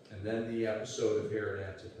 And then the episode of Herod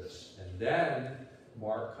Antipas. And then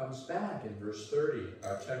Mark comes back in verse 30,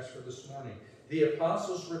 our text for this morning. The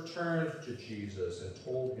apostles returned to Jesus and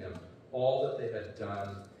told him all that they had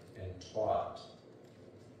done and taught.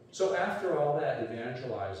 So after all that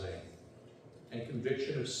evangelizing and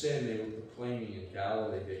conviction of sin they were proclaiming in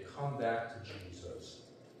Galilee, they come back to Jesus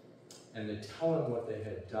and they tell him what they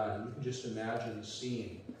had done. You can just imagine the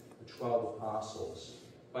scene, the 12 apostles.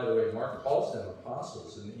 By the way, Mark calls them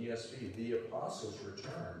apostles in the ESV. The apostles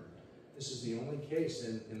returned. This is the only case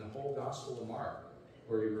in the whole Gospel of Mark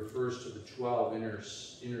where he refers to the 12 inner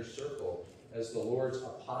circle as the Lord's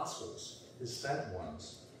apostles, his sent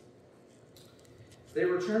ones. They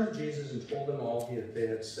returned to Jesus and told him all they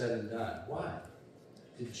had said and done. Why?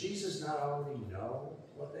 Did Jesus not already know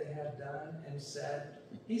what they had done and said?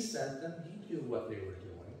 He sent them. He knew what they were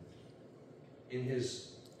doing. In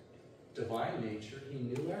his divine nature, he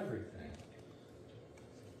knew everything.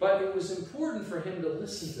 But it was important for him to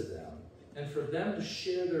listen to them and for them to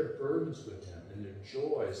share their burdens with him and their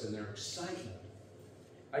joys and their excitement.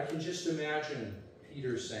 I can just imagine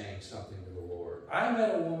Peter saying something to the Lord. I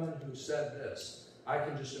met a woman who said this. I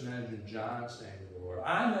can just imagine John saying to the Lord,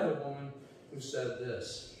 I met a woman who said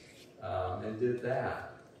this and did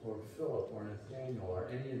that, or Philip, or Nathaniel, or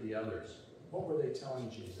any of the others. What were they telling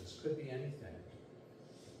Jesus? Could be anything.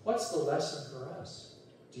 What's the lesson for us?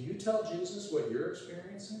 Do you tell Jesus what you're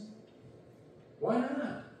experiencing? Why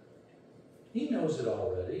not? He knows it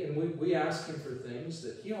already, and we ask him for things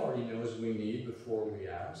that he already knows we need before we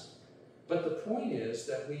ask. But the point is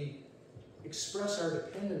that we express our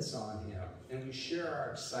dependence on him, and we share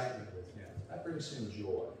our excitement with him. That brings him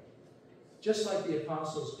joy. Just like the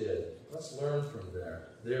apostles did. Let's learn from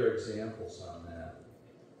their examples on that.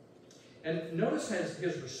 And notice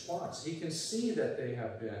his response. He can see that they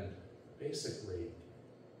have been basically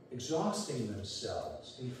exhausting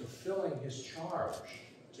themselves in fulfilling his charge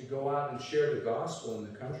to go out and share the gospel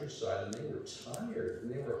in the countryside, and they were tired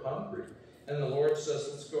and they were hungry. And the Lord says,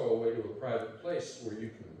 let's go away to a private place where you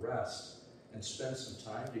can rest and spend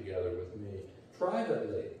some time together with me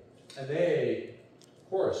privately. And they, of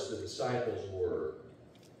course, the disciples were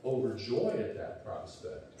overjoyed at that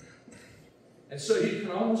prospect. And so you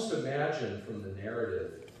can almost imagine from the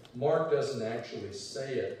narrative, Mark doesn't actually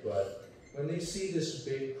say it, but when they see this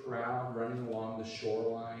big crowd running along the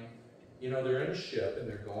shoreline, they're in a ship and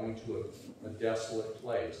they're going to a desolate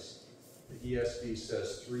place. The ESV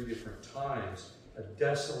says 3 different times, a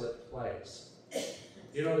desolate place.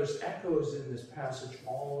 There's echoes in this passage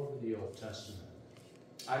all over the Old Testament.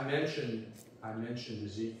 I mentioned I mentioned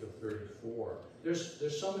Ezekiel 34.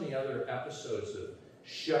 There's so many other episodes of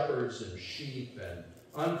shepherds and sheep and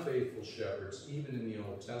unfaithful shepherds, even in the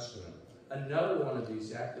Old Testament. Another one of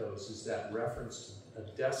these echoes is that reference to a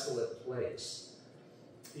desolate place.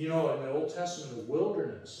 You know, in the Old Testament, a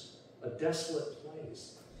wilderness, a desolate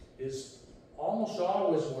place, is almost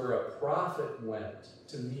always where a prophet went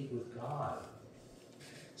to meet with God.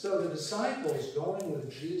 So the disciples going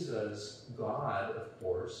with Jesus, God, of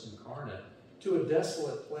course, incarnate, to a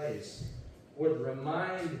desolate place would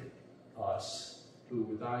remind us, who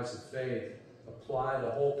with eyes of faith apply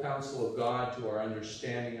the whole counsel of God to our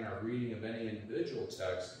understanding and our reading of any individual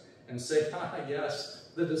text, and say, yes,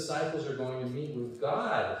 the disciples are going to meet with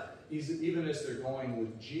God, even as they're going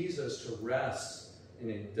with Jesus to rest in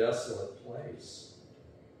a desolate place.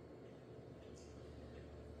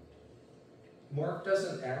 Mark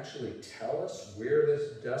doesn't actually tell us where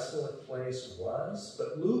this desolate place was,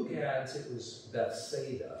 but Luke adds it was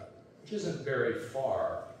Bethsaida, which isn't very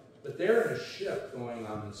far. But they're in a ship going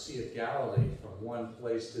on the Sea of Galilee from one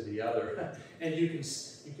place to the other. And you can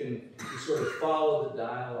sort of follow the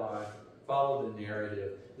dialogue, follow the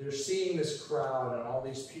narrative. They're seeing this crowd and all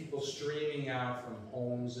these people streaming out from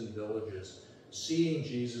homes and villages, seeing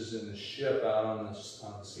Jesus in the ship out on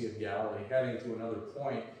the Sea of Galilee, heading to another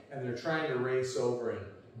point, and they're trying to race over and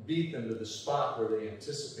beat them to the spot where they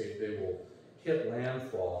anticipate they will hit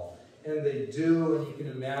landfall. And they do, and you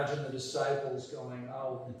can imagine the disciples going,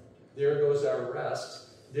 oh, there goes our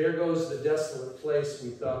rest. There goes the desolate place we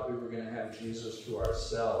thought we were going to have Jesus to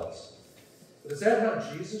ourselves. But is that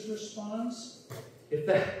how Jesus responds? If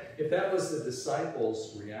that was the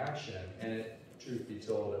disciples' reaction, and truth be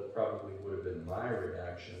told, it probably would have been my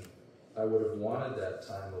reaction, I would have wanted that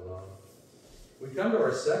time alone. We come to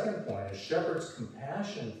our second point, a shepherd's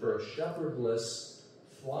compassion for a shepherdless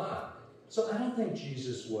flock. So I don't think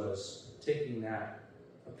Jesus was taking that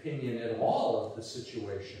opinion at all of the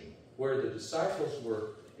situation where the disciples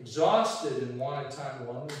were exhausted and wanted time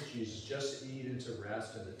alone with Jesus just to eat and to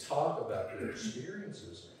rest and to talk about their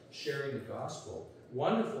experiences, sharing the gospel.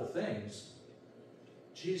 Wonderful things.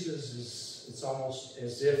 Jesus it's almost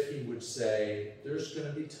as if he would say, there's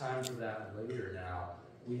going to be time for that later now.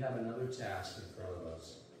 We have another task in front of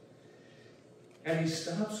us. And he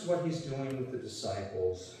stops what he's doing with the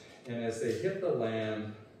disciples, and as they hit the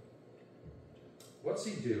land, what's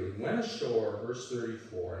he do? He went ashore, verse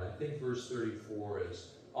 34, and I think verse 34 is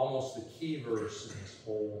almost the key verse in this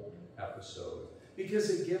whole episode,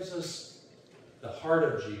 because it gives us the heart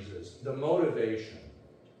of Jesus, the motivation.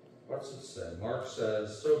 What's it say? Mark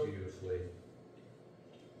says so beautifully,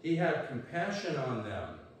 he had compassion on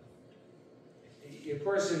them. Of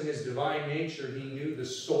course, in his divine nature, he knew the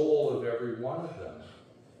soul of every one of them.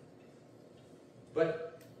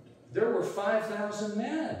 But there were 5,000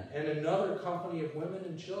 men and another company of women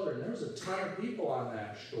and children. There was a ton of people on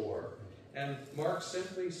that shore. And Mark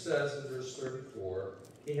simply says in verse 34,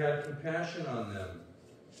 he had compassion on them.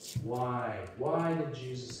 Why? Why did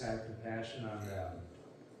Jesus have compassion on them?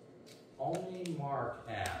 Only Mark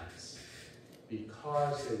adds,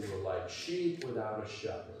 because they were like sheep without a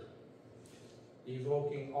shepherd.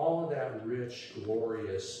 Evoking all of that rich,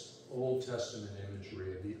 glorious Old Testament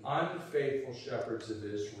imagery of the unfaithful shepherds of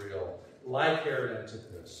Israel, like Herod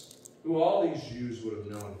Antipas, who all these Jews would have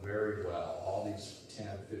known very well, all these 10,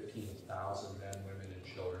 15,000 men, women,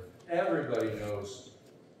 and children. Everybody knows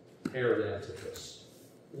Herod Antipas.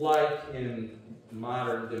 Like in the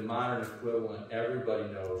modern equivalent, everybody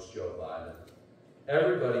knows Joe Biden.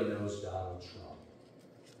 Everybody knows Donald Trump.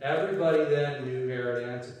 Everybody then knew Herod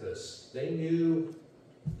Antipas. They knew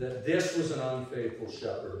that this was an unfaithful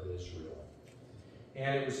shepherd of Israel.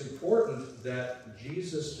 And it was important that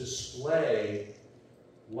Jesus display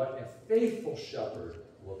what a faithful shepherd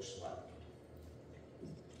looks like.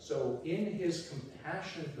 So in his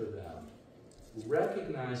compassion for them,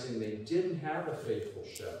 recognizing they didn't have a faithful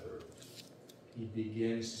shepherd, he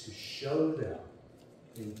begins to show them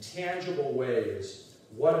in tangible ways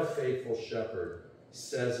what a faithful shepherd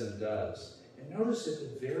says and does. And notice at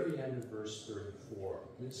the very end of verse 34,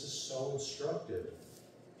 this is so instructive.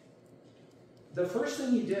 The first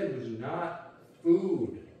thing he did was not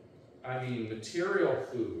material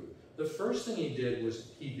food. The first thing he did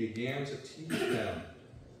was he began to teach them,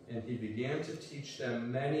 and he began to teach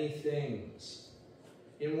them many things.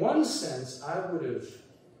 In one sense, I would have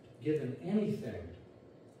given anything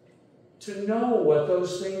to know what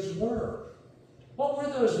those things were. What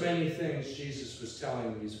were those many things Jesus was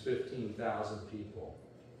telling these 15,000 people?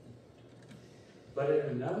 But in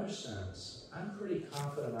another sense, I'm pretty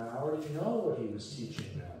confident I already know what he was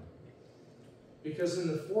teaching them. Because in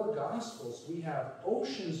the four Gospels, we have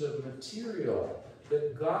oceans of material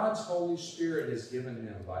that God's Holy Spirit has given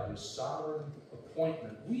him by his sovereign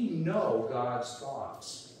appointment. We know God's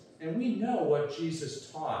thoughts, and we know what Jesus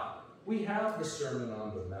taught. We have the Sermon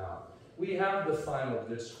on the Mount. We have the final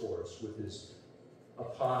discourse with his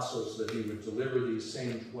apostles that he would deliver these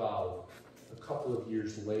same 12 a couple of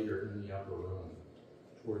years later in the upper room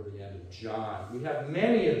toward the end of John. We have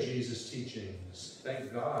many of Jesus' teachings,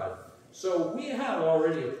 thank God. So we have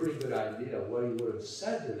already a pretty good idea of what he would have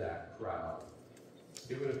said to that crowd.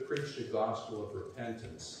 He would have preached a gospel of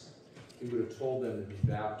repentance. He would have told them to be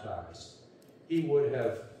baptized. He would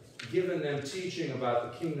have given them teaching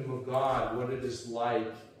about the kingdom of God, what it is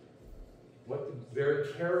like, what the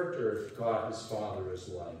very character of God, his Father, is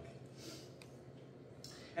like.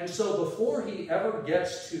 And so before he ever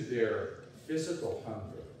gets to their physical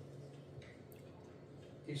hunger,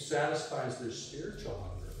 he satisfies their spiritual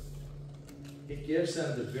hunger. He gives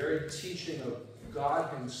them the very teaching of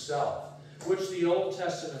God himself, which the Old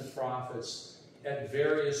Testament prophets at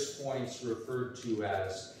various points referred to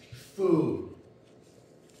as food.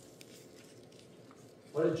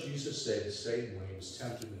 What did Jesus say to Satan when he was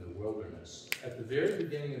tempted in the wilderness? At the very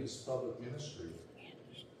beginning of his public ministry,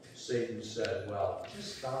 Satan said, well,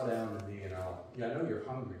 just bow down to me and I know you're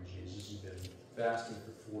hungry, Jesus. You've been fasting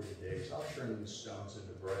for 40 days. I'll turn these stones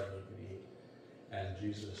into bread you can eat. And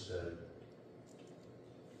Jesus said,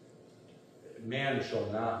 man shall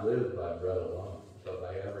not live by bread alone, but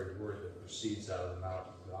by every word that proceeds out of the mouth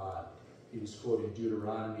of God. He was quoting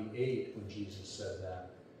Deuteronomy 8 when Jesus said that.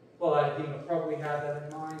 Well, I probably have that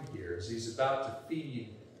in mind here, as he's about to feed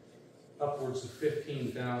upwards of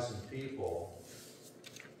 15,000 people,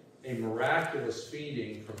 a miraculous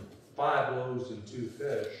feeding from 5 loaves and 2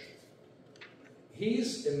 fish.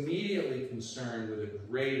 He's immediately concerned with a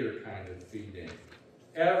greater kind of feeding.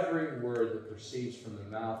 Every word that proceeds from the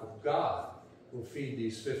mouth of God will feed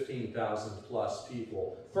these 15,000 plus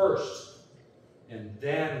people first, and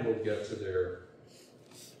then we'll get to their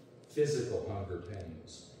physical hunger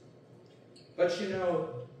pains. But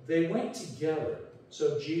they went together.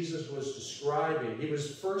 So Jesus was describing, he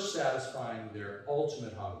was first satisfying their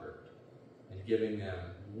ultimate hunger and giving them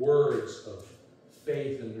words of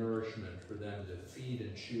faith and nourishment for them to feed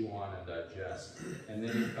and chew on and digest. And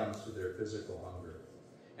then he comes to their physical hunger.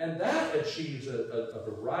 And that achieves a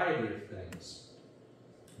variety of things.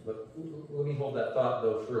 But let me hold that thought,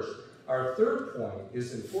 though, first. Our third point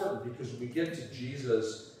is important because we get to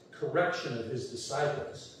Jesus' correction of his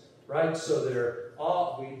disciples. Right? So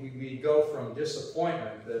we go from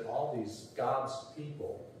disappointment that all these God's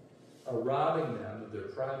people are robbing them of their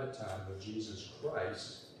private time with Jesus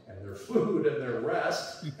Christ and their food and their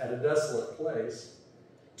rest at a desolate place,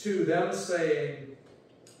 to them saying,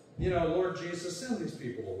 Lord Jesus, send these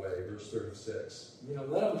people away, verse 36.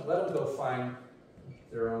 Let them go find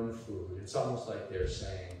their own food. It's almost like they're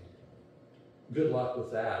saying, good luck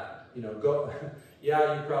with that. Go,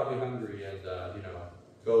 yeah, you're probably hungry and,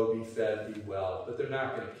 go be fed, be well, but they're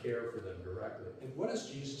not going to care for them directly. And what does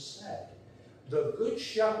Jesus say? The good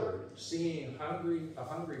shepherd, seeing a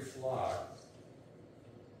hungry flock,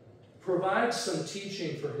 provides some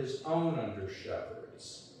teaching for his own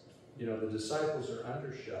under-shepherds. The disciples are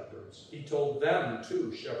under-shepherds. He told them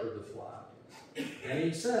to shepherd the flock. And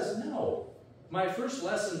he says, no, my first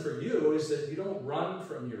lesson for you is that you don't run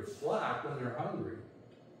from your flock when they're hungry.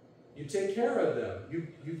 You take care of them.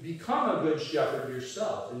 You become a good shepherd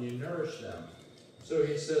yourself, and you nourish them. So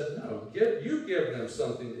he said, no, you give them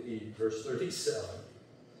something to eat, verse 37.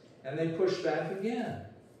 And they push back again.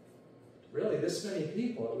 Really, this many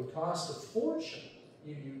people, it would cost a fortune.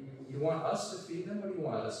 You want us to feed them? What do you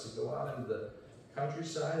want us to go out into the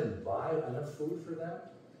countryside and buy enough food for them?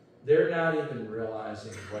 They're not even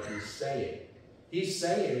realizing what he's saying. He's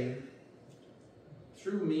saying,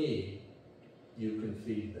 through me, you can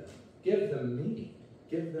feed them. Give them me.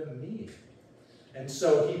 Give them me. And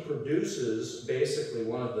so he produces basically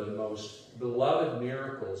one of the most beloved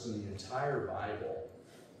miracles in the entire Bible,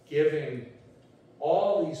 giving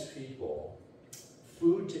all these people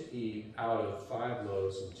food to eat out of 5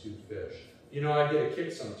 loaves and 2 fish. I get a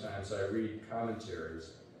kick sometimes. I read commentaries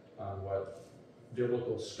on what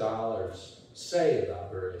biblical scholars say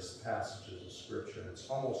about various passages of Scripture, and it's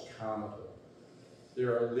almost comical.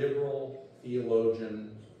 There are liberal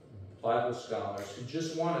theologian Bible scholars who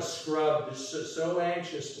just want to scrub, so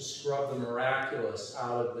anxious to scrub the miraculous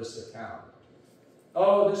out of this account.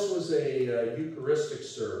 Oh, this was a Eucharistic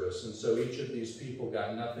service, and so each of these people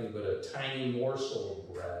got nothing but a tiny morsel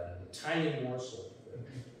of bread and a tiny morsel of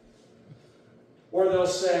fish. Or they'll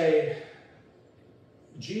say,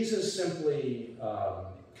 Jesus simply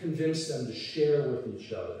convinced them to share with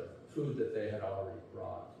each other food that they had already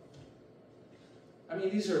brought. I mean,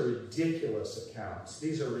 these are ridiculous accounts.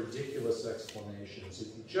 These are ridiculous explanations. If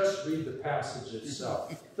you just read the passage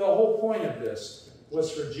itself, the whole point of this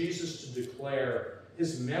was for Jesus to declare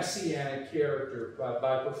his messianic character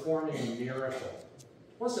by performing a miracle.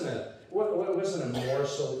 It wasn't a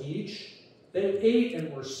morsel each. They ate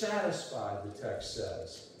and were satisfied, the text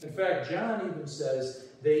says. In fact, John even says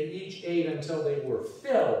they each ate until they were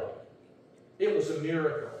filled. It was a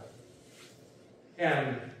miracle.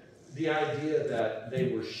 And the idea that they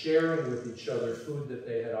were sharing with each other food that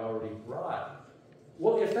they had already brought.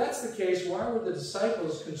 Well, if that's the case, why were the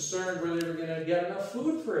disciples concerned whether they were going to get enough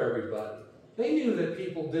food for everybody? They knew that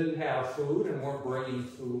people didn't have food and weren't bringing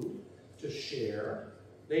food to share.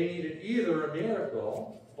 They needed either a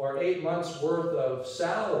miracle or 8 months' worth of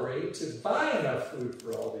salary to buy enough food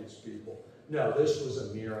for all these people. No, this was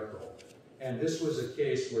a miracle. And this was a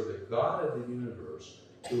case where the God of the universe,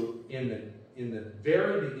 who in the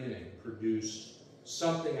very beginning produced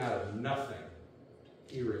something out of nothing,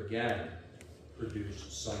 here again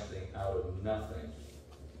produced something out of nothing.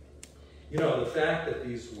 You know, the fact that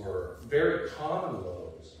these were very common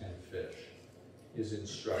loaves and fish is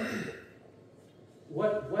instructive.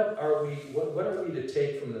 What are we to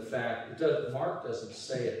take from the fact, Mark doesn't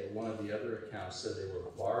say it, but one of the other accounts said they were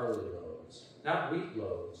barley loaves, not wheat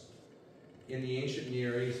loaves. In the ancient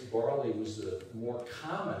Near East, barley was the more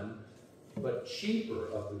common but cheaper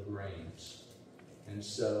of the grains. And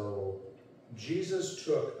so Jesus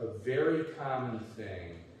took a very common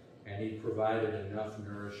thing and he provided enough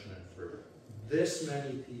nourishment for this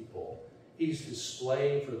many people. He's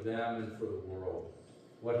displaying for them and for the world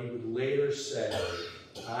what he would later say,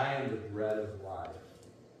 I am the bread of life.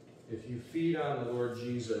 If you feed on the Lord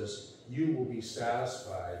Jesus, you will be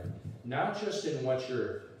satisfied, not just in what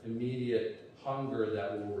your immediate hunger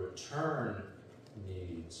that will return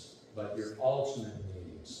needs, but your ultimate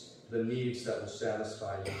needs, the needs that will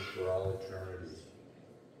satisfy you for all eternity.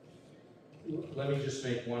 Let me just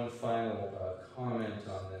make one final comment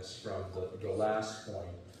on this from the last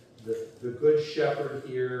point. The Good Shepherd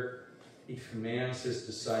here, he commands his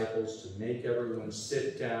disciples to make everyone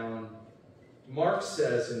sit down. Mark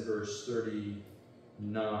says in verse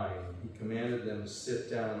 39, he commanded them to sit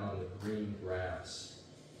down on the green grass.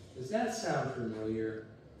 Does that sound familiar?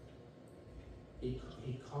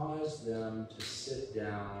 He caused them to sit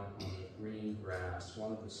down on the green grass.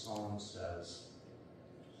 One of the Psalms says,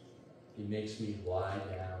 he makes me lie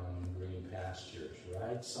down in green pastures,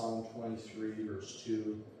 right? Psalm 23, verse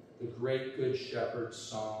 2. The great good shepherd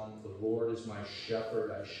song, the Lord is my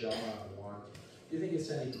shepherd, I shall not want. Do you think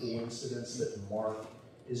it's any coincidence that Mark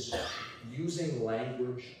is using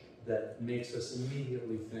language that makes us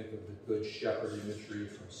immediately think of the good shepherd imagery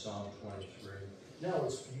from Psalm 23? No,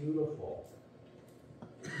 it's beautiful.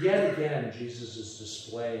 Yet again, Jesus is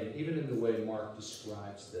displaying, even in the way Mark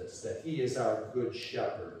describes this, that he is our good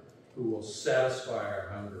shepherd who will satisfy our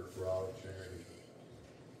hunger for all eternity.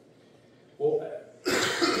 Well,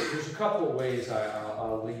 there's a couple of ways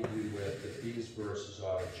I'll leave you with that these verses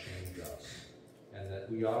ought to change us and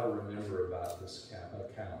that we ought to remember about this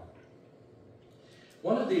account.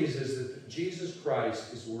 One of these is that Jesus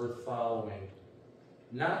Christ is worth following,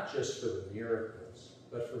 not just for the miracles,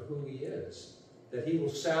 but for who he is. That he will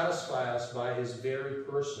satisfy us by his very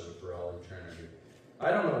person for all eternity.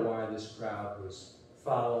 I don't know why this crowd was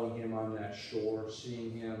following him on that shore,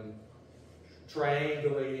 seeing him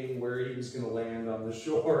triangulating where he was going to land on the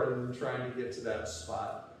shore and trying to get to that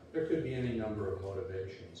spot. There could be any number of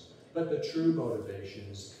motivations. But the true motivation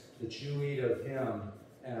is that you eat of him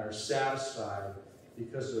and are satisfied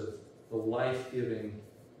because of the life-giving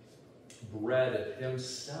bread of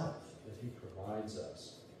himself that he provides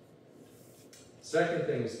us. Second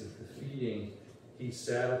thing is that the feeding he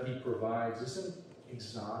provides isn't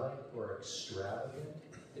exotic or extravagant.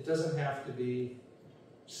 It doesn't have to be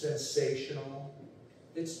sensational.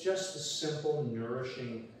 It's just the simple,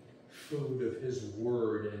 nourishing food of his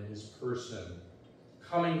word and his person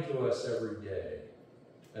coming to us every day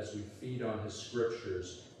as we feed on his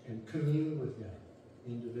scriptures and commune with him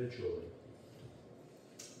individually.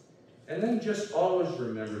 And then just always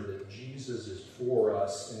remember that Jesus is for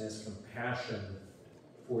us and has compassion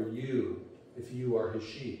for you if you are his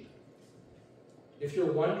sheep. If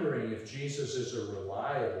you're wondering if Jesus is a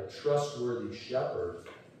reliable, trustworthy shepherd,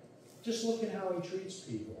 just look at how he treats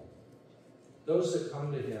people. Those that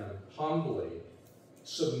come to him humbly,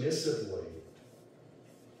 submissively,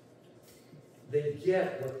 they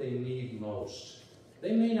get what they need most.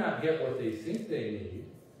 They may not get what they think they need.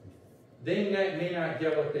 They may not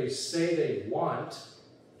get what they say they want,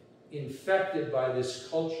 infected by this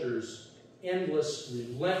culture's endless,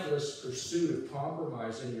 relentless pursuit of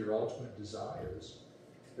compromising your ultimate desires.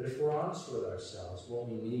 But if we're honest with ourselves, what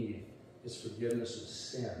we need is forgiveness of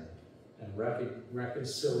sin and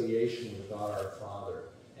reconciliation with God our Father.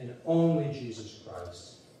 And only Jesus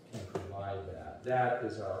Christ can provide that. That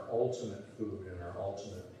is our ultimate food and our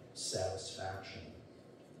ultimate satisfaction.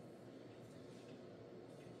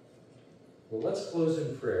 Well, let's close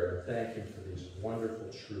in prayer and thank Him for these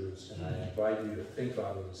wonderful truths. And I invite you to think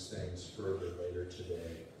on these things further later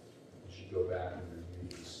today as you go back and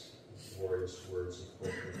review these glorious words of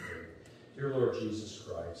hope and faith. Dear Lord Jesus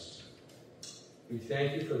Christ, we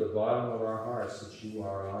thank you for the bottom of our hearts that you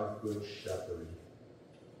are our good shepherd,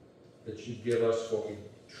 that you give us what we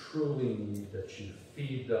truly need, that you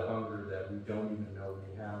feed the hunger that we don't even know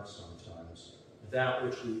we have sometimes, that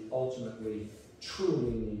which we ultimately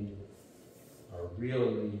truly need, our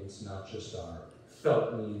real needs, not just our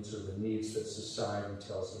felt needs or the needs that society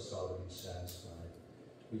tells us ought to be satisfied.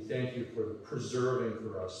 We thank you for preserving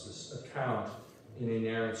for us this account in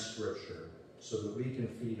inerrant Scripture so that we can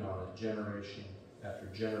feed on it generation after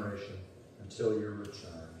generation until your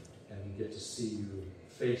return, and we get to see you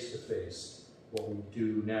face to face, what we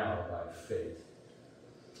do now by faith.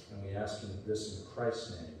 And we ask this in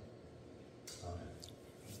Christ's name. Amen.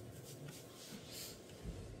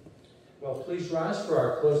 Well, please rise for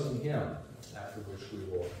our closing hymn, after which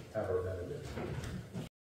we will have our benediction.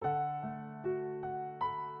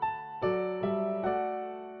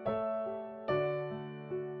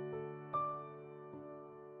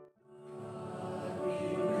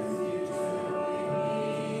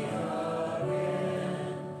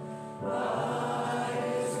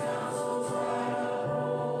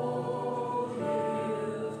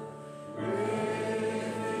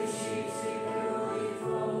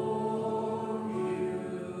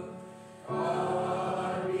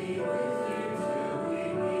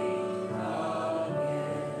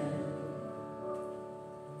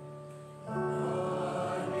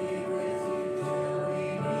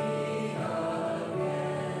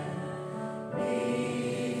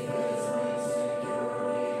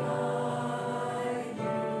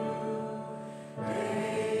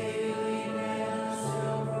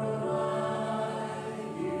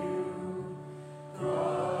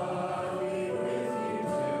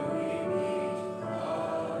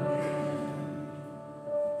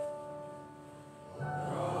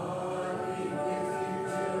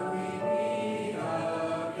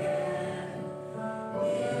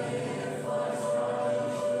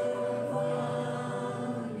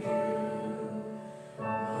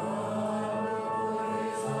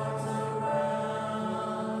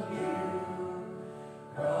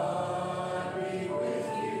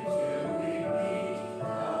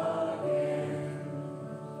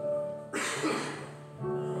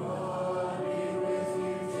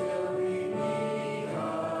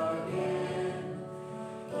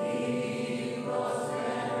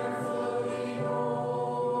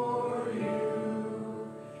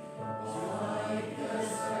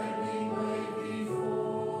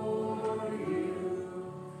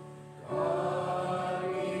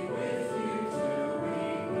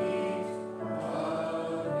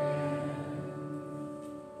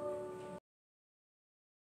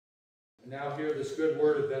 Now hear this good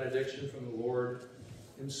word of benediction from the Lord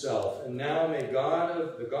himself. And now may the God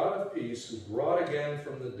of peace, who brought again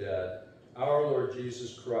from the dead our Lord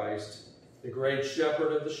Jesus Christ, the great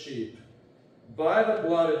shepherd of the sheep, by the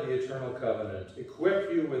blood of the eternal covenant,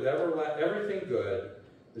 equip you with everything good,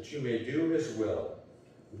 that you may do his will,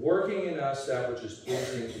 working in us that which is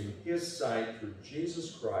pleasing in his sight through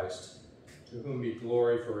Jesus Christ, to whom be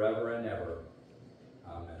glory forever and ever.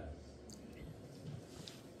 Amen.